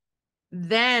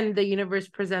 then the universe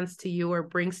presents to you or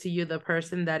brings to you the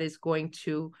person that is going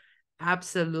to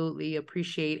absolutely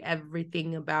appreciate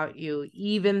everything about you,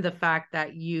 even the fact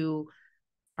that you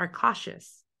are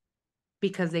cautious,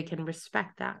 because they can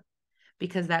respect that,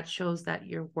 because that shows that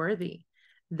you're worthy.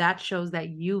 That shows that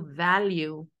you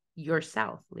value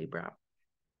yourself, Libra.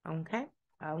 Okay.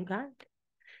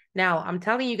 Now, I'm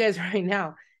telling you guys right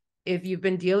now, if you've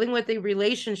been dealing with a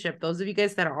relationship, those of you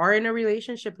guys that are in a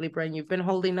relationship, Libra, and you've been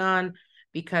holding on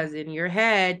because in your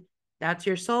head, that's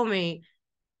your soulmate,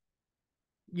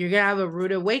 you're going to have a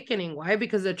rude awakening. Why?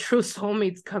 Because a true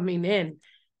soulmate's coming in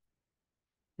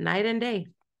night and day.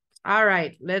 All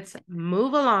right, let's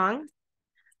move along.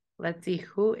 Let's see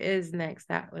who is next.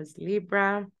 That was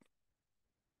Libra.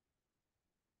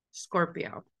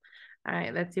 Scorpio. All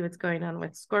right, let's see what's going on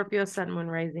with Scorpio, Sun, Moon,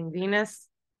 Rising, Venus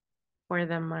for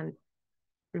the month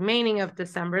remaining of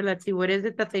December. Let's see, what is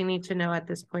it that they need to know at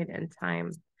this point in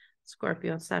time?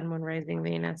 Scorpio, Sun, Moon, Rising,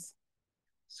 Venus.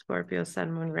 Scorpio,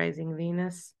 Sun, Moon, Rising,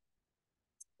 Venus.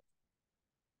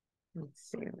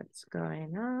 Let's see what's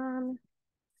going on.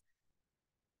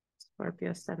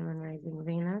 Scorpio, Sun, Moon, Rising,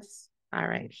 Venus. All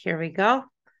right, here we go.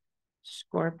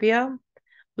 Scorpio.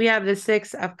 We have the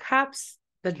Six of Cups,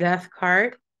 the Death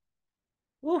card.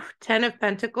 Ooh, 10 of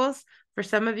Pentacles. For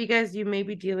some of you guys, you may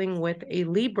be dealing with a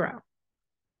Libra.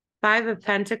 5 of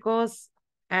Pentacles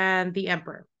and the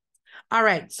Emperor. All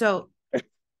right, so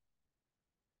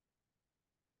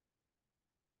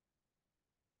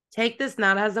take this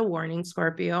not as a warning,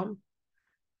 Scorpio,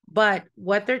 but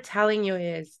what they're telling you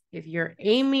is if you're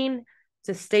aiming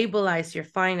to stabilize your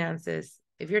finances,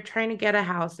 if you're trying to get a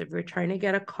house, if you're trying to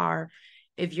get a car,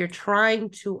 if you're trying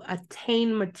to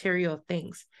attain material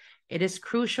things, it is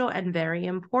crucial and very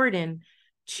important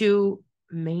to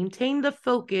maintain the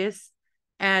focus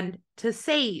and to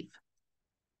save.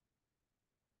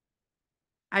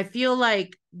 I feel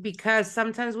like because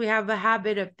sometimes we have a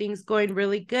habit of things going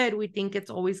really good, we think it's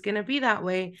always going to be that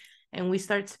way. And we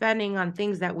start spending on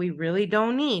things that we really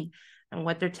don't need. And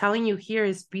what they're telling you here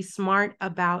is be smart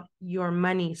about your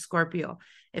money, Scorpio.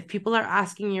 If people are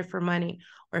asking you for money,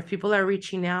 or if people are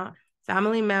reaching out,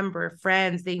 family member,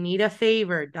 friends, they need a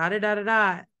favor,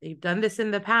 they've done this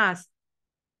in the past.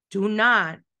 Do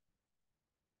not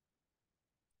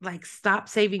stop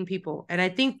saving people. And I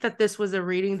think that this was a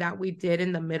reading that we did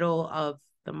in the middle of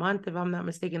the month, if I'm not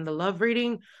mistaken, the love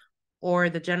reading or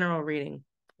the general reading,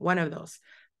 one of those.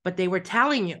 But they were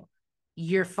telling you,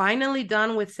 you're finally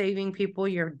done with saving people.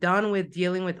 You're done with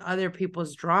dealing with other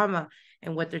people's drama.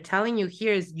 And what they're telling you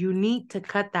here is you need to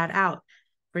cut that out.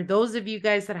 For those of you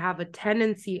guys that have a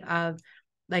tendency of,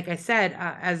 like I said,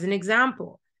 as an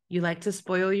example, you like to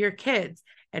spoil your kids.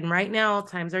 And right now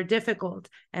times are difficult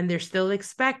and they're still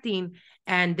expecting.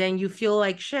 And then you feel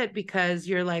like shit because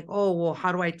you're like, oh, well,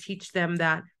 how do I teach them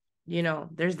that,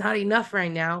 there's not enough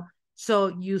right now. So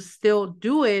you still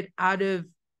do it out of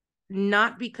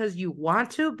not because you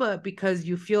want to, but because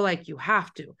you feel like you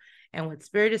have to. And what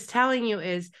Spirit is telling you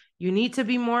is you need to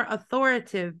be more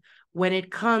authoritative when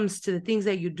it comes to the things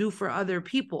that you do for other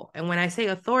people. And when I say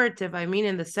authoritative, I mean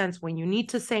in the sense when you need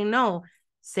to say no,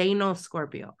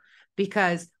 Scorpio.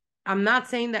 Because I'm not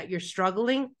saying that you're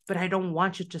struggling, but I don't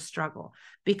want you to struggle.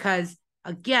 Because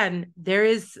again, there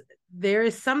is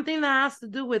something that has to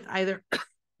do with either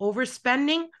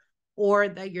overspending or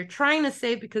that you're trying to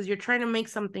save because you're trying to make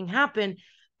something happen,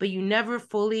 but you never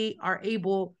fully are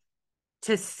able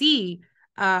to see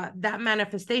that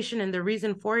manifestation. And the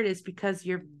reason for it is because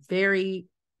you're very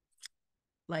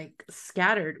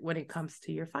scattered when it comes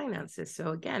to your finances.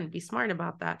 So again, be smart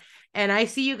about that. And I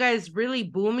see you guys really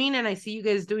booming and I see you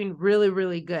guys doing really,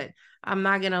 really good. I'm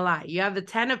not going to lie. You have the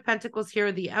 10 of Pentacles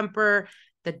here, the Emperor,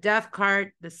 the Death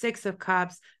card, the 6 of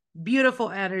Cups, beautiful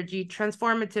energy,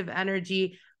 transformative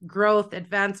energy, growth,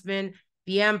 advancement,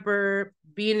 the Emperor,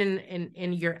 being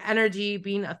in your energy,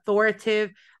 being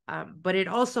authoritative. But it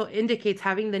also indicates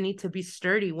having the need to be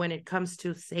sturdy when it comes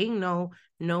to saying no.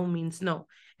 No means no.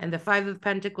 And the 5 of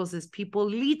Pentacles is people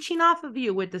leeching off of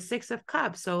you with the 6 of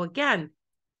Cups. So again,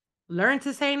 learn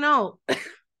to say no.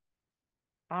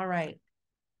 All right.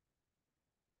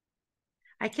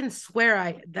 I can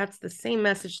swear that's the same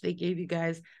message they gave you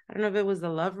guys. I don't know if it was the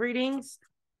love readings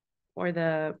or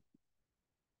the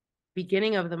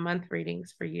beginning of the month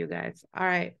readings for you guys. All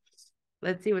right.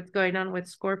 Let's see what's going on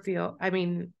with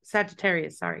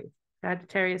Sagittarius, sorry.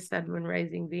 Sagittarius, Sun, Moon,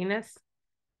 Rising, Venus.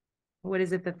 What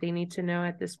is it that they need to know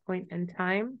at this point in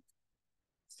time?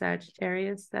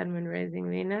 Sagittarius, Sun, Moon, Rising,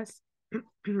 Venus.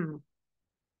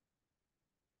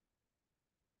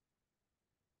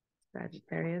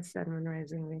 Sagittarius, Sun, Moon,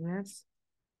 Rising, Venus.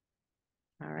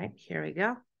 All right, here we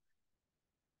go.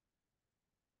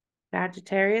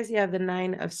 Sagittarius, you have the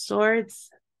 9 of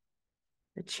Swords,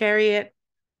 the Chariot,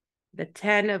 the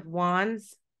 10 of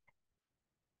Wands,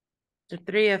 the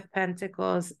 3 of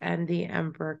Pentacles, and the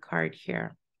Emperor card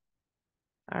here.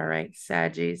 All right,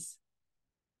 Saggies.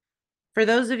 For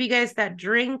those of you guys that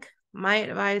drink, my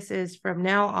advice is from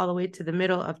now all the way to the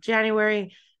middle of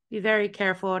January, be very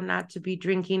careful not to be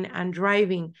drinking and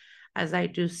driving, as I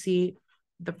do see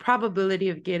the probability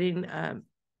of getting, a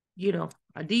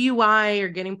DUI or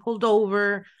getting pulled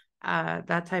over,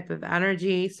 that type of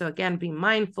energy. So again, be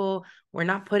mindful. We're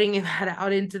not putting that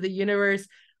out into the universe.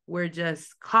 We're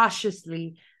just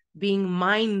cautiously being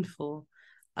mindful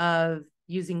of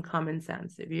using common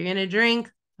sense. If you're going to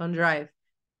drink, don't drive.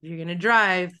 If you're going to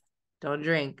drive, don't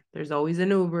drink. There's always an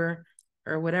Uber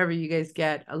or whatever you guys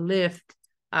get, a Lyft.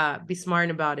 Be smart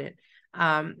about it.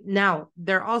 Now,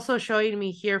 they're also showing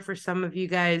me here for some of you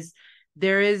guys,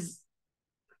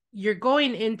 you're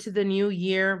going into the new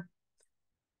year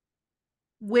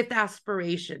with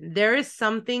aspiration. There is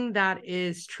something that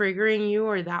is triggering you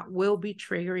or that will be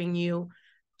triggering you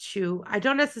to, I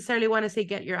don't necessarily want to say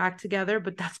get your act together,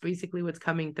 but that's basically what's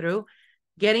coming through.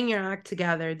 Getting your act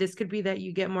together. This could be that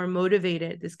you get more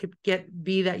motivated. This could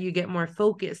be that you get more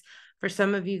focused. For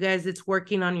some of you guys, it's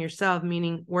working on yourself,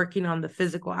 meaning working on the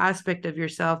physical aspect of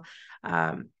yourself,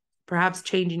 perhaps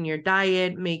changing your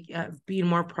diet, being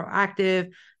more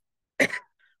proactive,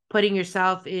 putting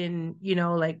yourself in,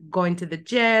 like going to the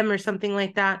gym or something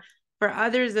like that. For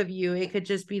others of you, it could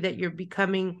just be that you're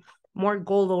becoming more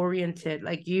goal oriented,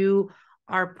 like you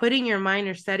are putting your mind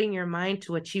or setting your mind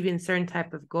to achieving certain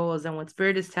type of goals. And what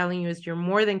Spirit is telling you is you're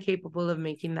more than capable of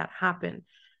making that happen.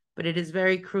 But it is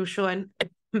very crucial and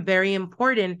very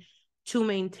important to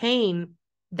maintain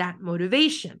that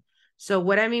motivation. So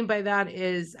what I mean by that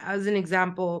is, as an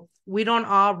example, we don't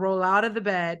all roll out of the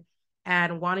bed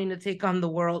and wanting to take on the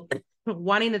world,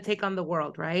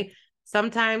 right?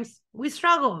 Sometimes we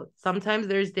struggle. Sometimes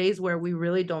there's days where we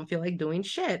really don't feel like doing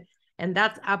shit. And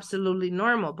that's absolutely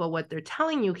normal. But what they're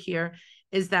telling you here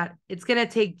is that it's going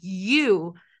to take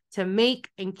you to make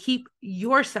and keep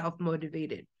yourself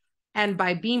motivated. And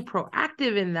by being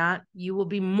proactive in that, you will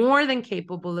be more than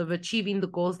capable of achieving the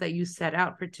goals that you set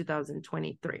out for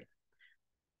 2023.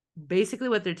 Basically,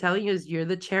 what they're telling you is you're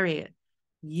the chariot.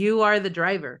 You are the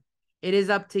driver. It is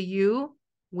up to you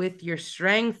with your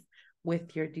strength,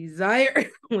 with your desire,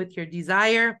 with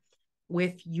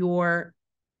your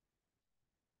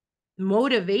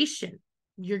motivation.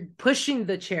 You're pushing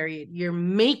the chariot. You're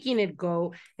making it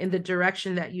go in the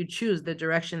direction that you choose, the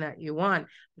direction that you want.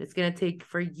 But it's going to take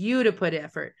for you to put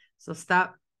effort. So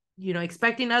stop,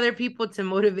 expecting other people to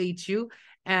motivate you,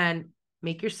 and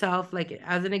make yourself, like,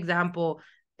 as an example,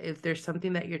 if there's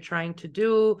something that you're trying to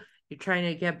do, you're trying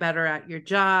to get better at your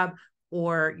job,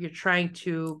 or you're trying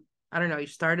to, I don't know, you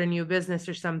start a new business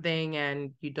or something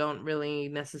and you don't really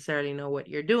necessarily know what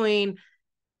you're doing,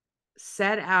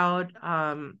 set out,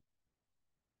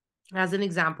 as an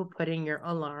example, putting your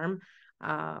alarm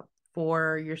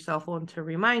for your cell phone to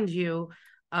remind you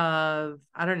of,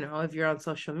 I don't know, if you're on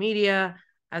social media,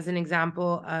 as an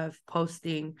example of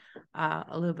posting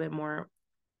a little bit more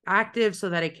active so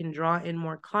that it can draw in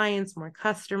more clients, more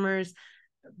customers.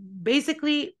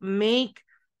 Basically,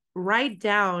 write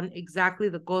down exactly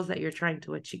the goals that you're trying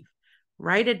to achieve.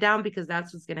 Write it down, because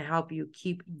that's what's going to help you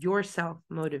keep yourself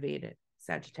motivated,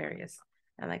 Sagittarius.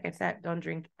 And like I said, don't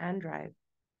drink and drive.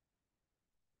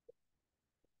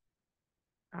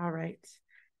 All right.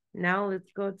 Now let's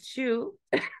go to,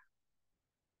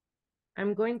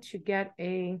 I'm going to get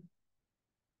a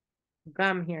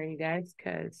gum here, you guys,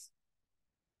 because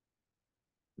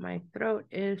my throat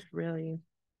is really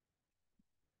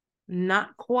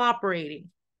not cooperating.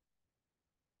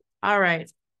 All right.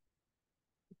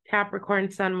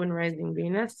 Capricorn, Sun, Moon, Rising,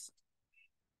 Venus.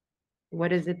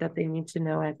 What is it that they need to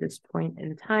know at this point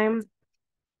in time?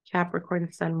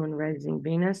 Capricorn, Sun, Moon, Rising,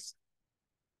 Venus.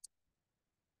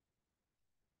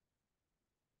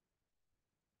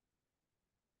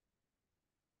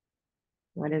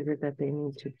 What is it that they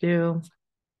need to do?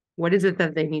 What is it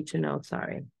that they need to know?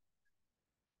 Sorry.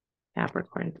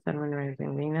 Capricorn, Sun, Moon,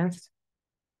 Rising, Venus.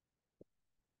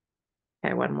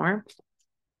 Okay, one more.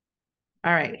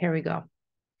 All right, here we go.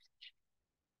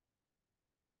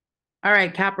 All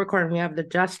right, Capricorn, we have the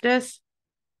Justice,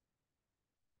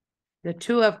 the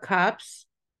Two of Cups.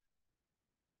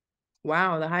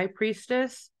 Wow, the High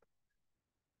Priestess,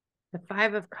 the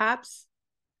Five of Cups,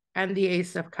 and the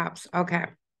Ace of Cups. Okay.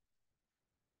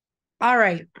 All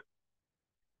right,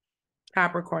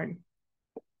 Capricorn.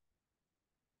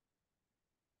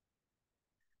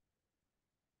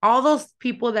 All those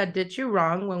people that did you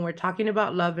wrong, when we're talking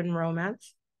about love and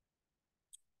romance,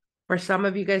 for some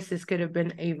of you guys, this could have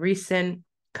been a recent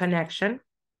connection,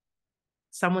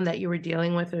 someone that you were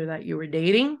dealing with or that you were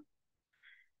dating.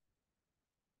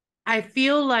 I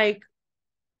feel like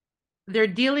they're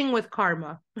dealing with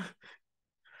karma.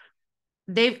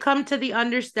 They've come to the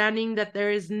understanding that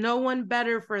there is no one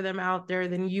better for them out there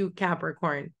than you,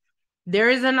 Capricorn. There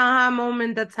is an aha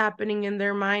moment that's happening in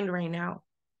their mind right now,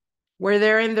 where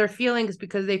they're in their feelings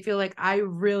because they feel like, I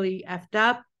really effed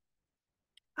up.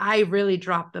 I really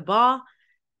dropped the ball.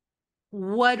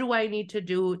 What do I need to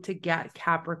do to get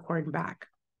Capricorn back?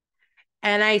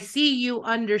 And I see you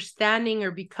understanding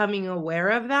or becoming aware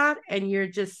of that. And you're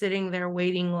just sitting there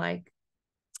waiting, like,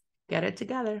 get it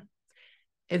together.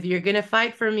 If you're going to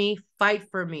fight for me, fight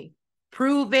for me.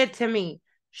 Prove it to me.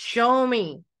 Show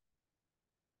me.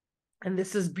 And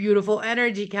this is beautiful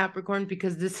energy, Capricorn,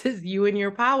 because this is you and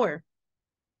your power.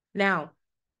 Now,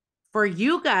 for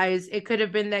you guys, it could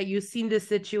have been that you've seen this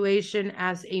situation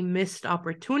as a missed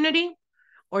opportunity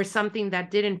or something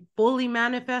that didn't fully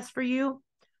manifest for you.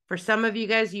 For some of you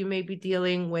guys, you may be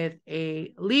dealing with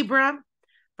a Libra.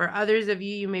 For others of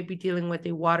you, you may be dealing with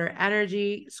a water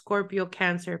energy, Scorpio,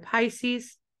 Cancer,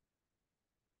 Pisces.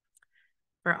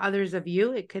 For others of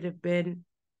you, it could have been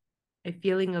a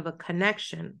feeling of a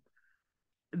connection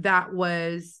that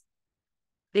was,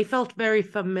 they felt very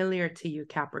familiar to you,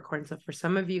 Capricorn. So for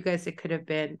some of you guys, it could have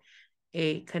been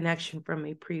a connection from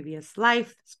a previous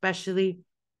life, especially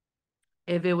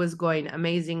if it was going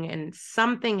amazing and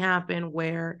something happened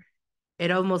where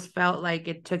it almost felt like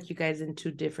it took you guys in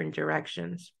two different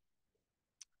directions.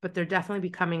 But they're definitely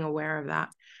becoming aware of that.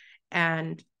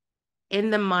 And in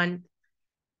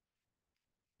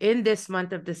this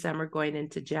month of December going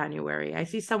into January, I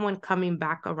see someone coming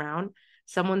back around,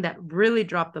 someone that really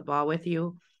dropped the ball with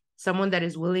you, someone that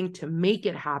is willing to make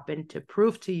it happen, to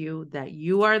prove to you that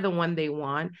you are the one they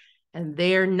want, and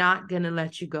they're not going to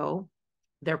let you go.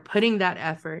 They're putting that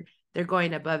effort. They're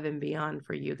going above and beyond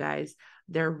for you guys.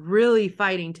 They're really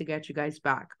fighting to get you guys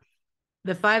back.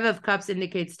 The Five of Cups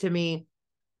indicates to me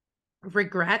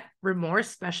regret, remorse,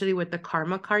 especially with the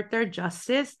karma card there,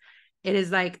 justice. It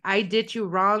is like, I did you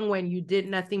wrong when you did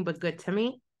nothing but good to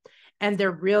me. And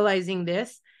they're realizing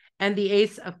this. And the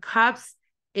Ace of Cups,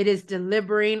 it is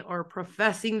delivering or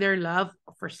professing their love.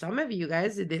 For some of you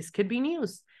guys, this could be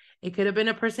news. It could have been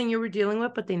a person you were dealing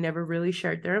with, but they never really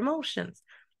shared their emotions.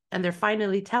 And they're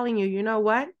finally telling you, you know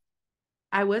what?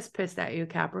 I was pissed at you,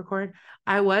 Capricorn.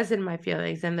 I was in my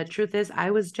feelings. And the truth is,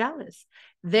 I was jealous.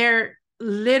 They're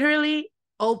literally,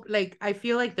 like, I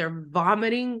feel like they're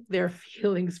vomiting their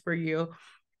feelings for you.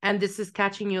 And this is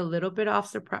catching you a little bit off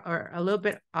surprise, or a little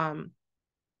bit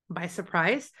by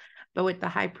surprise. But with the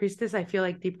High Priestess, I feel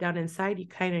like deep down inside, you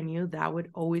kind of knew that would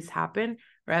always happen,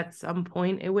 or at some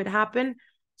point it would happen.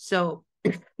 So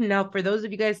now for those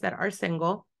of you guys that are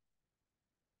single,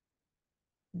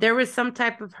 there was some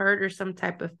type of hurt or some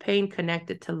type of pain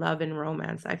connected to love and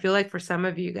romance. I feel like for some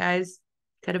of you guys,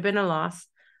 could have been a loss.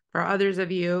 For others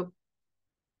of you,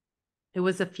 it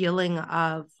was a feeling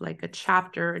of like a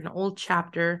chapter, an old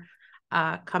chapter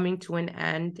coming to an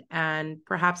end and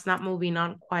perhaps not moving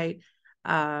on quite.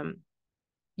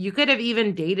 You could have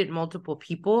even dated multiple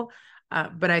people,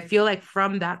 but I feel like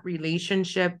from that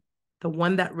relationship, the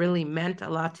one that really meant a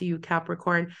lot to you,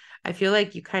 Capricorn, I feel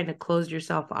like you kind of closed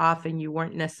yourself off and you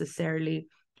weren't necessarily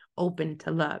open to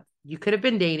love. You could have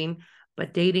been dating,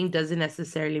 but dating doesn't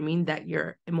necessarily mean that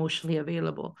you're emotionally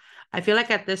available. I feel like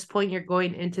at this point, you're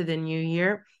going into the new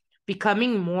year,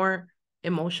 becoming more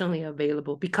emotionally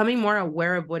available, becoming more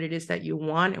aware of what it is that you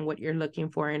want and what you're looking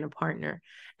for in a partner.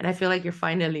 And I feel like you're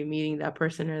finally meeting that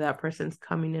person, or that person's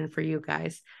coming in for you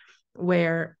guys,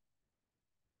 where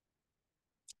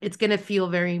it's going to feel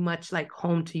very much like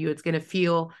home to you. It's going to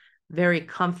feel very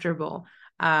comfortable.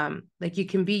 Like you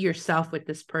can be yourself with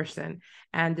this person,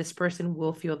 and this person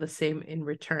will feel the same in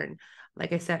return.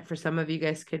 Like I said, for some of you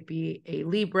guys, could be a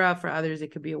Libra. For others,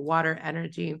 it could be a water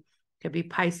energy. Could be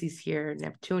Pisces here,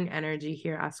 Neptune energy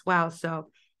here as well. So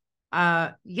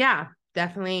yeah,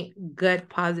 definitely good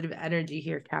positive energy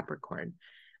here, Capricorn.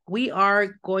 We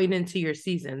are going into your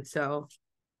season. So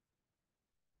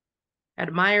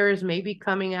admirers may be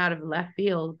coming out of left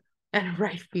field and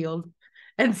right field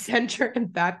and center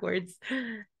and backwards.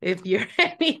 If you're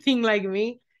anything like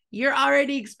me, you're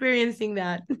already experiencing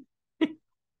that.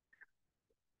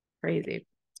 Crazy.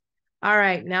 All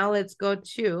right, now let's go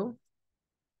to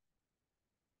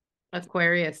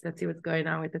Aquarius. Let's see what's going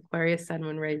on with Aquarius, Sun,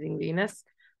 Moon, Rising, Venus.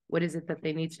 What is it that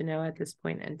they need to know at this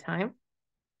point in time?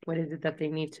 What is it that they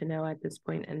need to know at this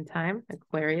point in time?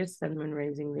 Aquarius, Sun, Moon,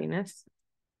 Rising, Venus.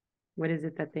 What is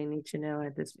it that they need to know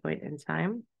at this point in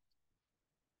time?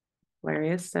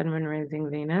 Aquarius, Sun, Moon, Rising,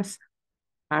 Venus.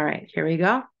 All right, here we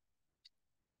go.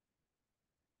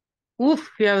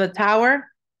 Oof, you have the Tower,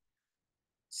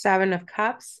 Seven of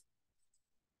Cups,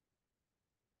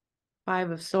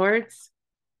 Five of Swords,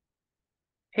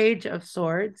 Page of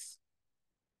Swords,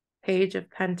 Page of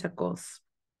Pentacles.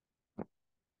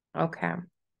 Okay.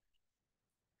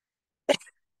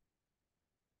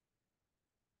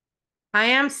 I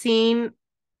am seeing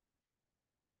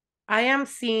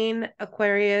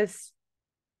Aquarius,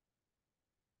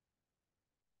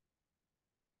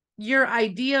 your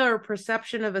idea or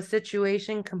perception of a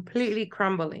situation completely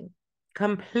crumbling,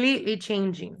 completely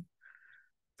changing.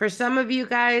 For some of you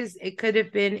guys, it could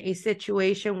have been a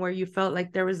situation where you felt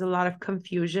like there was a lot of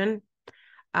confusion.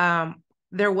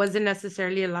 There wasn't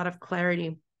necessarily a lot of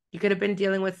clarity. You could have been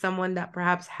dealing with someone that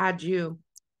perhaps had you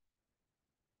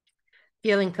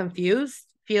feeling confused,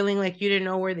 feeling like you didn't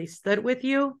know where they stood with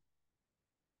you.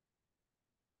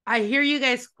 I hear you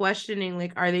guys questioning,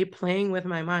 like, are they playing with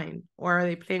my mind or are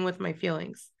they playing with my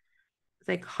feelings? It's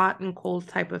like hot and cold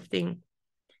type of thing.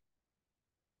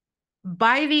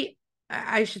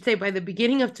 I should say by the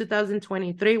beginning of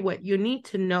 2023, what you need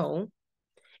to know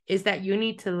is that you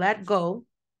need to let go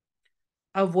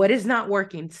of what is not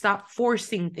working. Stop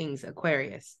forcing things,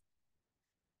 Aquarius.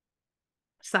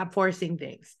 Stop forcing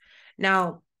things.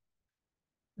 Now,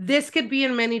 this could be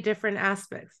in many different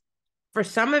aspects. For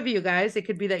some of you guys, it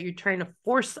could be that you're trying to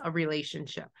force a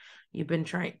relationship. You've been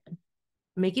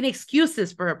making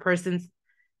excuses for a person's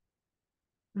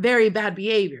very bad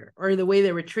behavior or the way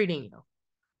they were treating you.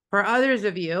 For others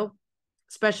of you,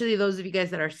 especially those of you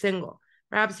guys that are single,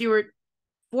 perhaps you were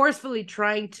forcefully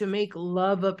trying to make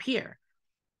love appear.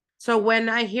 So when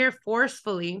I hear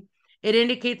forcefully, it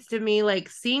indicates to me like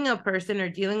seeing a person or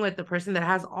dealing with a person that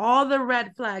has all the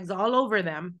red flags all over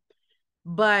them,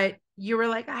 but you were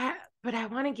like, but I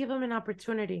want to give them an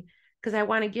opportunity because I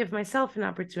want to give myself an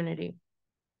opportunity.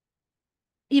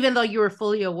 Even though you were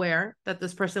fully aware that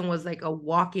this person was like a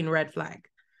walking red flag.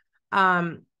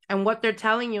 And what they're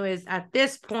telling you is at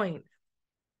this point,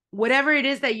 whatever it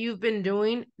is that you've been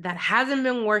doing that hasn't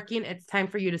been working, it's time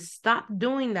for you to stop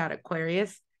doing that,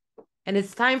 Aquarius. And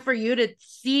it's time for you to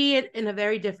see it in a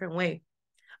very different way.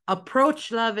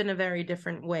 Approach love in a very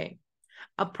different way.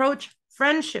 Approach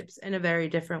friendships in a very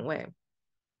different way.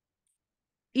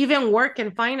 Even work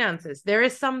and finances. There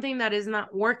is something that is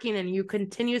not working and you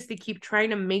continuously keep trying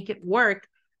to make it work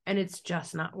and it's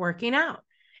just not working out.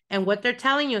 And what they're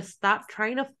telling you is stop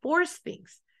trying to force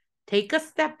things. Take a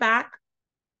step back,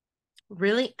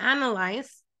 really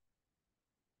analyze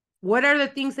what are the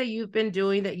things that you've been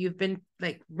doing that you've been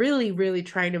like really, really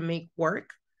trying to make work.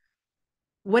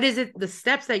 What is it, the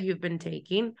steps that you've been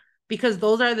taking? Because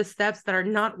those are the steps that are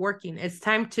not working. It's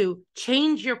time to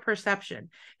change your perception.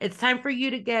 It's time for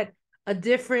you to get a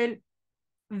different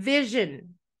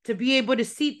vision, to be able to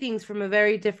see things from a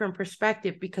very different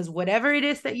perspective, because whatever it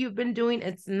is that you've been doing,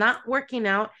 it's not working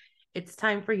out. It's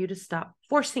time for you to stop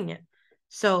forcing it.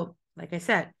 So, like I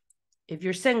said, if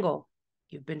you're single,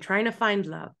 you've been trying to find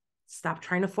love, stop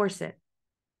trying to force it.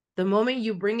 The moment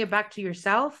you bring it back to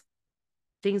yourself,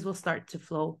 things will start to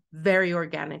flow very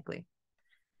organically.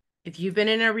 If you've been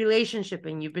in a relationship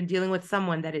and you've been dealing with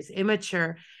someone that is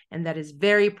immature and that is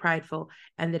very prideful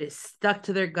and that is stuck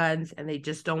to their guns and they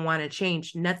just don't want to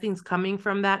change, nothing's coming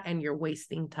from that and you're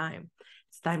wasting time.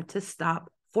 It's time to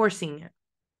stop forcing it.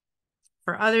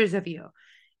 For others of you,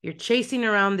 you're chasing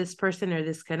around this person or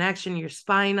this connection, you're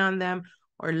spying on them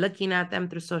or looking at them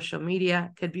through social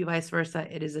media. Could be vice versa.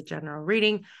 It is a general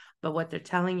reading, but what they're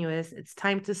telling you is it's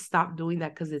time to stop doing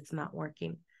that because it's not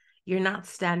working. You're not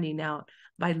standing out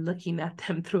by looking at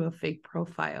them through a fake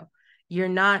profile. You're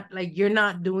not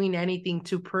doing anything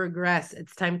to progress.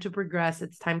 It's time to progress.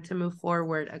 It's time to move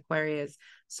forward, Aquarius.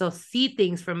 So see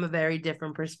things from a very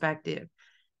different perspective.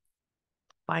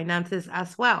 Finances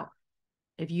as well.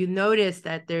 If you notice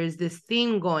that there's this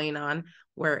thing going on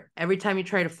where every time you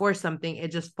try to force something,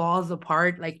 it just falls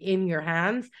apart like in your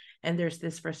hands and there's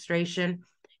this frustration,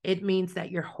 it means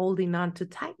that you're holding on too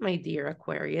tight, my dear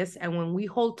Aquarius. And when we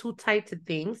hold too tight to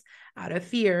things out of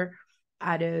fear,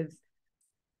 out of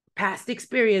past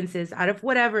experiences, out of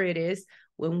whatever it is,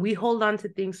 when we hold on to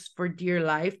things for dear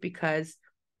life, because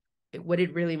what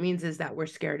it really means is that we're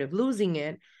scared of losing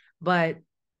it. But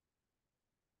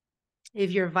if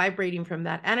you're vibrating from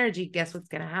that energy, guess what's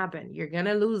going to happen? You're going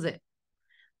to lose it.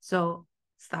 So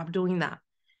stop doing that.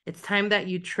 It's time that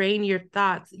you train your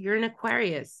thoughts. You're an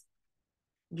Aquarius.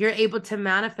 You're able to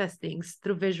manifest things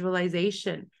through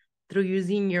visualization, through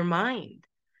using your mind.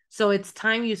 So it's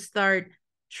time you start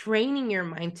training your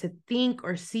mind to think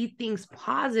or see things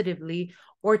positively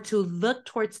or to look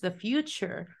towards the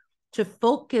future, to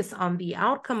focus on the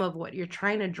outcome of what you're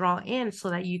trying to draw in so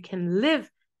that you can live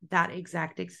that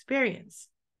exact experience.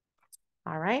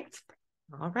 All right.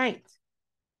 All right.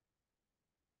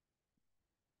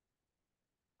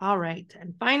 All right.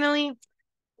 And finally,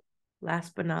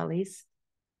 last but not least,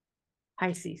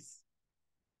 Pisces.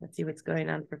 Let's see what's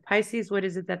going on for Pisces. What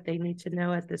is it that they need to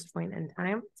know at this point in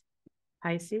time?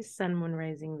 Pisces, Sun, Moon,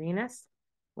 Rising, Venus.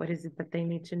 What is it that they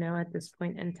need to know at this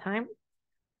point in time?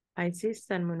 Pisces,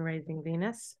 Sun, Moon, Rising,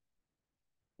 Venus.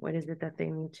 What is it that they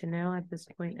need to know at this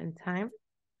point in time?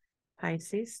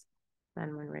 Pisces,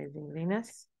 Sun, Moon, Rising,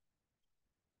 Venus.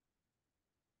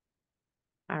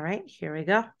 All right, here we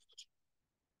go.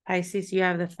 Pisces, you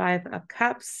have the Five of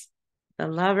Cups, the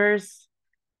Lovers,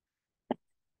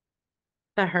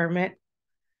 the Hermit,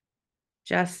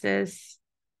 Justice,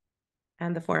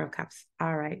 and the Four of Cups.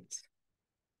 All right.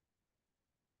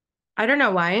 I don't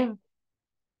know why.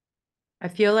 I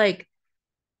feel like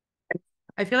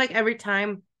every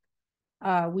time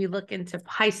we look into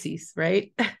Pisces,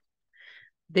 right?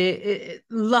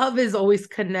 Love is always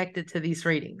connected to these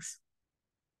readings.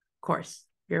 Of course,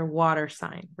 you're water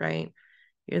sign, right?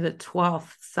 You're the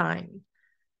 12th sign.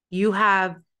 You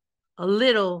have a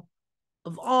little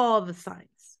of all the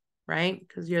signs, right?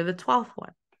 Because you're the 12th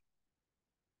one.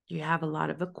 You have a lot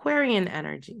of Aquarian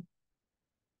energy.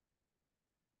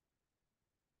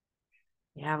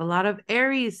 You have a lot of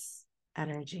Aries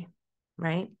energy,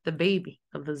 right? The baby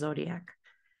of the zodiac.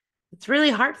 It's really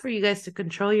hard for you guys to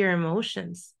control your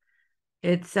emotions.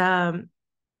 It's I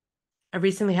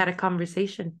recently had a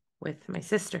conversation with my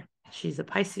sister. She's a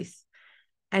Pisces.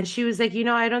 And she was like,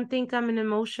 I don't think I'm an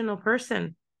emotional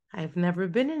person. I've never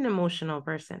been an emotional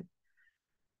person.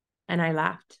 And I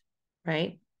laughed,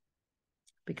 right?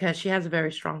 Because she has a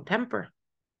very strong temper.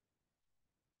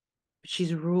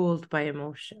 She's ruled by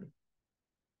emotion.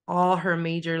 All her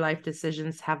major life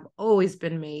decisions have always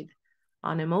been made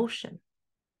on emotion.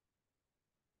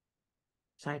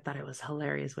 So I thought it was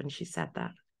hilarious when she said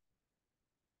that.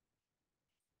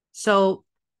 So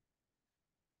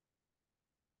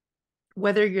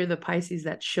whether you're the Pisces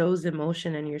that shows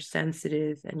emotion and you're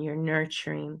sensitive and you're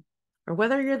nurturing, or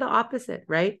whether you're the opposite,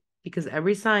 right? Because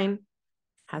every sign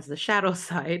has the shadow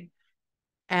side,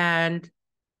 and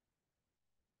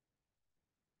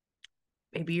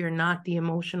maybe you're not the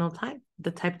emotional type,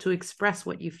 the type to express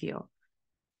what you feel.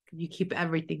 You keep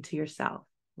everything to yourself,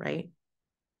 right?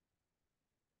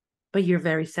 But you're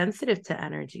very sensitive to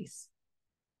energies.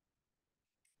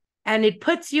 And it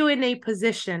puts you in a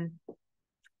position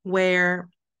where,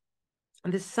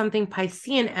 and this is something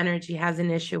Piscean energy has an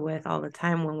issue with all the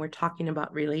time when we're talking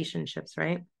about relationships,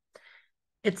 right?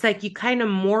 It's like you kind of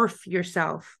morph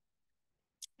yourself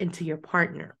into your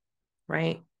partner,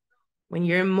 right? When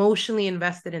you're emotionally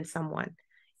invested in someone,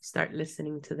 you start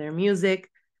listening to their music,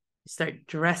 you start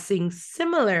dressing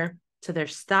similar to their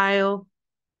style.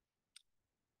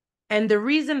 And the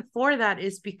reason for that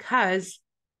is because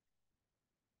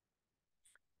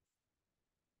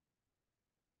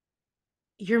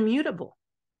you're mutable,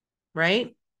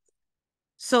 right?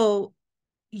 So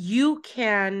you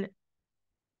can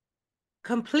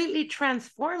completely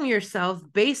transform yourself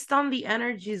based on the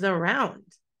energies around.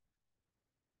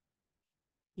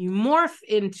 You morph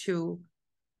into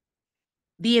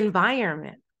the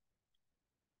environment,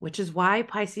 which is why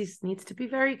Pisces needs to be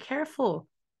very careful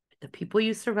with the people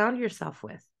you surround yourself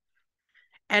with.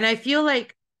 And I feel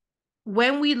like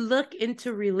when we look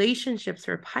into relationships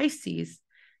for Pisces,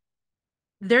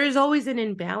 there's always an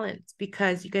imbalance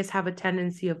because you guys have a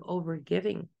tendency of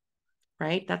overgiving,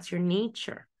 right? That's your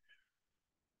nature.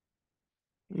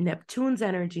 Neptune's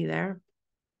energy there.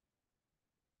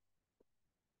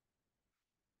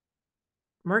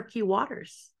 Murky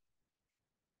waters.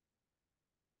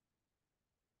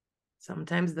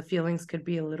 Sometimes the feelings could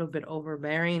be a little bit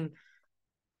overbearing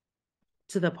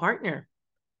to the partner.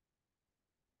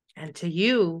 And to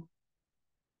you,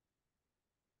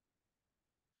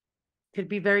 could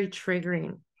be very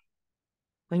triggering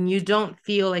when you don't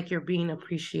feel like you're being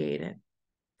appreciated.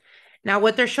 Now,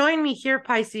 what they're showing me here,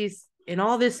 Pisces, in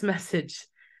all this message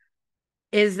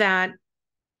is that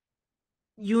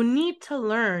you need to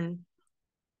learn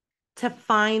to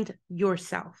find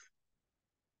yourself.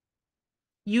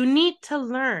 You need to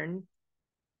learn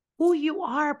who you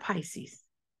are, Pisces.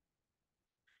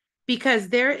 Because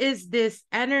there is this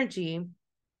energy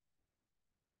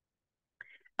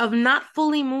of not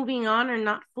fully moving on or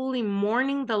not fully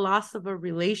mourning the loss of a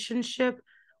relationship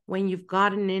when you've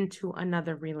gotten into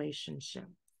another relationship.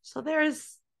 So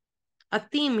there's a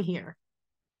theme here,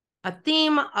 a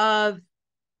theme of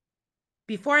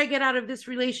before I get out of this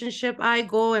relationship, I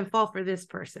go and fall for this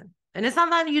person. And it's not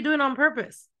that you do it on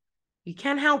purpose. You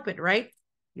can't help it, right?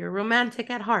 You're romantic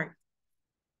at heart.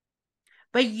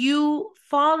 But you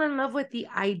fall in love with the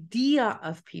idea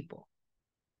of people.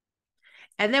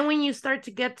 And then when you start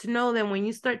to get to know them, when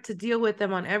you start to deal with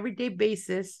them on an everyday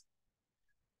basis,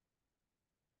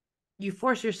 you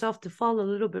force yourself to fall a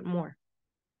little bit more.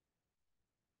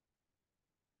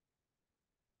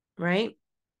 Right?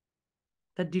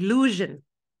 The delusion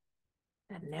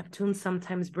that Neptune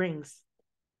sometimes brings.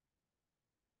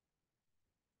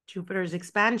 Jupiter's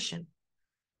expansion.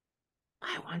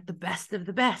 I want the best of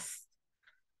the best.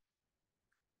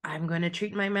 I'm going to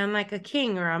treat my man like a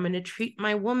king, or I'm going to treat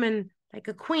my woman like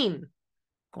a queen,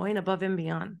 going above and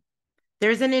beyond.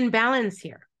 There's an imbalance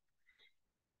here.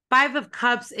 5 of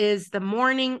Cups is the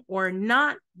mourning or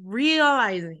not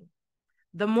realizing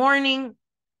the mourning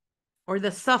or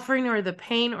the suffering or the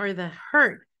pain or the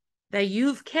hurt that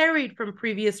you've carried from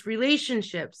previous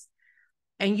relationships,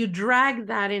 and you drag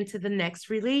that into the next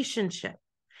relationship.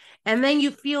 And then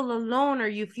you feel alone, or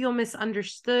you feel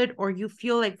misunderstood, or you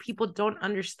feel like people don't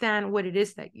understand what it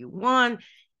is that you want,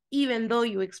 even though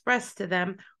you express to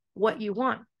them what you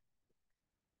want.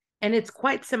 And it's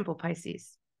quite simple,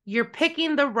 Pisces. You're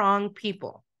picking the wrong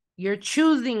people. You're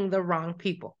choosing the wrong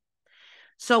people.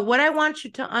 So what I want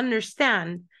you to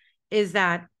understand is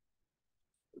that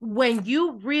when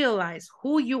you realize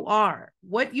who you are,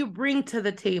 what you bring to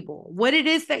the table, what it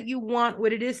is that you want,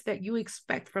 what it is that you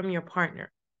expect from your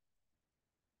partner,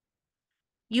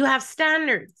 you have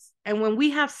standards. And when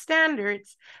we have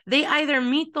standards, they either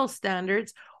meet those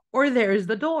standards or there's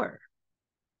the door.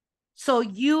 So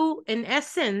you, in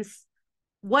essence,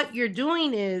 what you're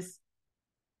doing is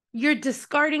you're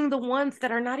discarding the ones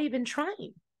that are not even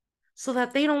trying so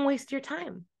that they don't waste your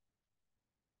time.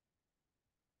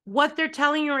 What they're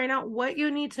telling you right now, what you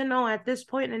need to know at this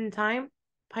point in time,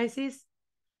 Pisces,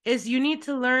 is you need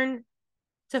to learn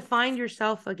to find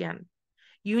yourself again.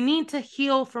 You need to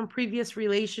heal from previous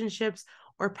relationships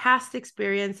or past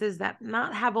experiences that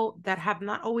have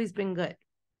not always been good.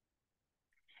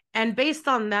 And based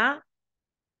on that,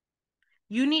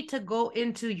 you need to go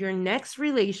into your next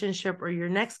relationship or your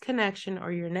next connection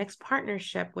or your next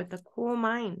partnership with a cool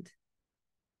mind.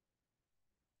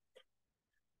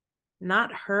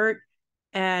 Not hurt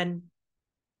and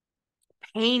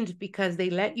pained because they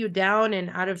let you down, and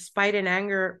out of spite and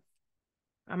anger,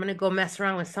 I'm going to go mess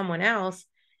around with someone else,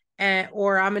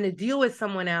 or I'm going to deal with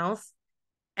someone else,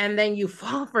 and then you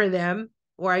fall for them,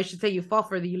 or I should say you fall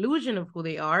for the illusion of who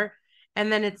they are,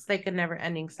 and then it's like a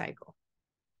never-ending cycle.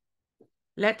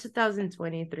 Let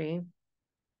 2023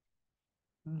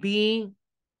 be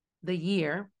the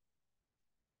year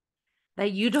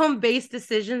that you don't base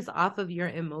decisions off of your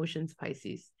emotions,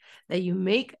 Pisces, that you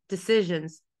make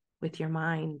decisions with your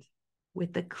mind,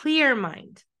 with a clear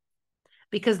mind,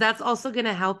 because that's also going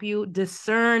to help you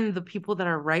discern the people that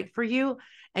are right for you.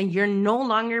 And you're no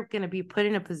longer going to be put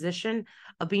in a position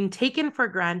of being taken for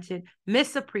granted,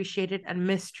 misappreciated, and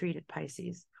mistreated,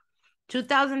 Pisces.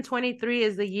 2023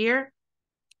 is the year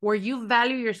where you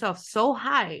value yourself so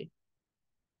high,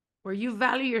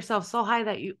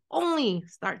 that you only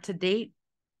start to date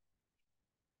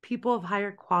people of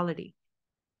higher quality.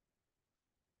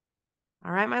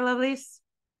 All right, my lovelies.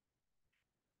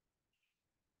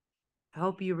 I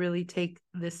hope you really take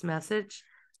this message,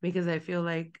 because I feel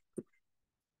like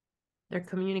they're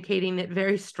communicating it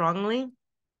very strongly.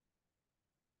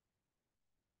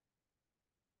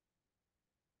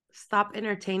 Stop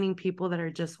entertaining people that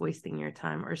are just wasting your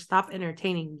time, or stop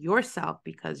entertaining yourself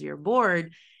because you're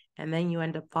bored, and then you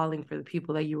end up falling for the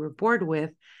people that you were bored with,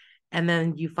 and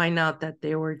then you find out that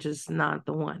they were just not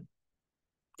the one.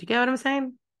 Do you get what I'm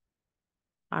saying?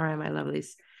 All right, my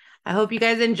lovelies. I hope you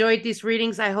guys enjoyed these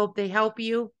readings. I hope they help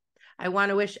you. I want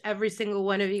to wish every single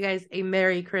one of you guys a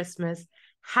Merry Christmas,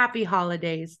 Happy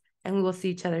Holidays, and we will see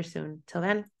each other soon. Till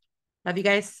then, love you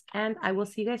guys, and I will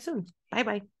see you guys soon.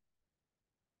 Bye-bye.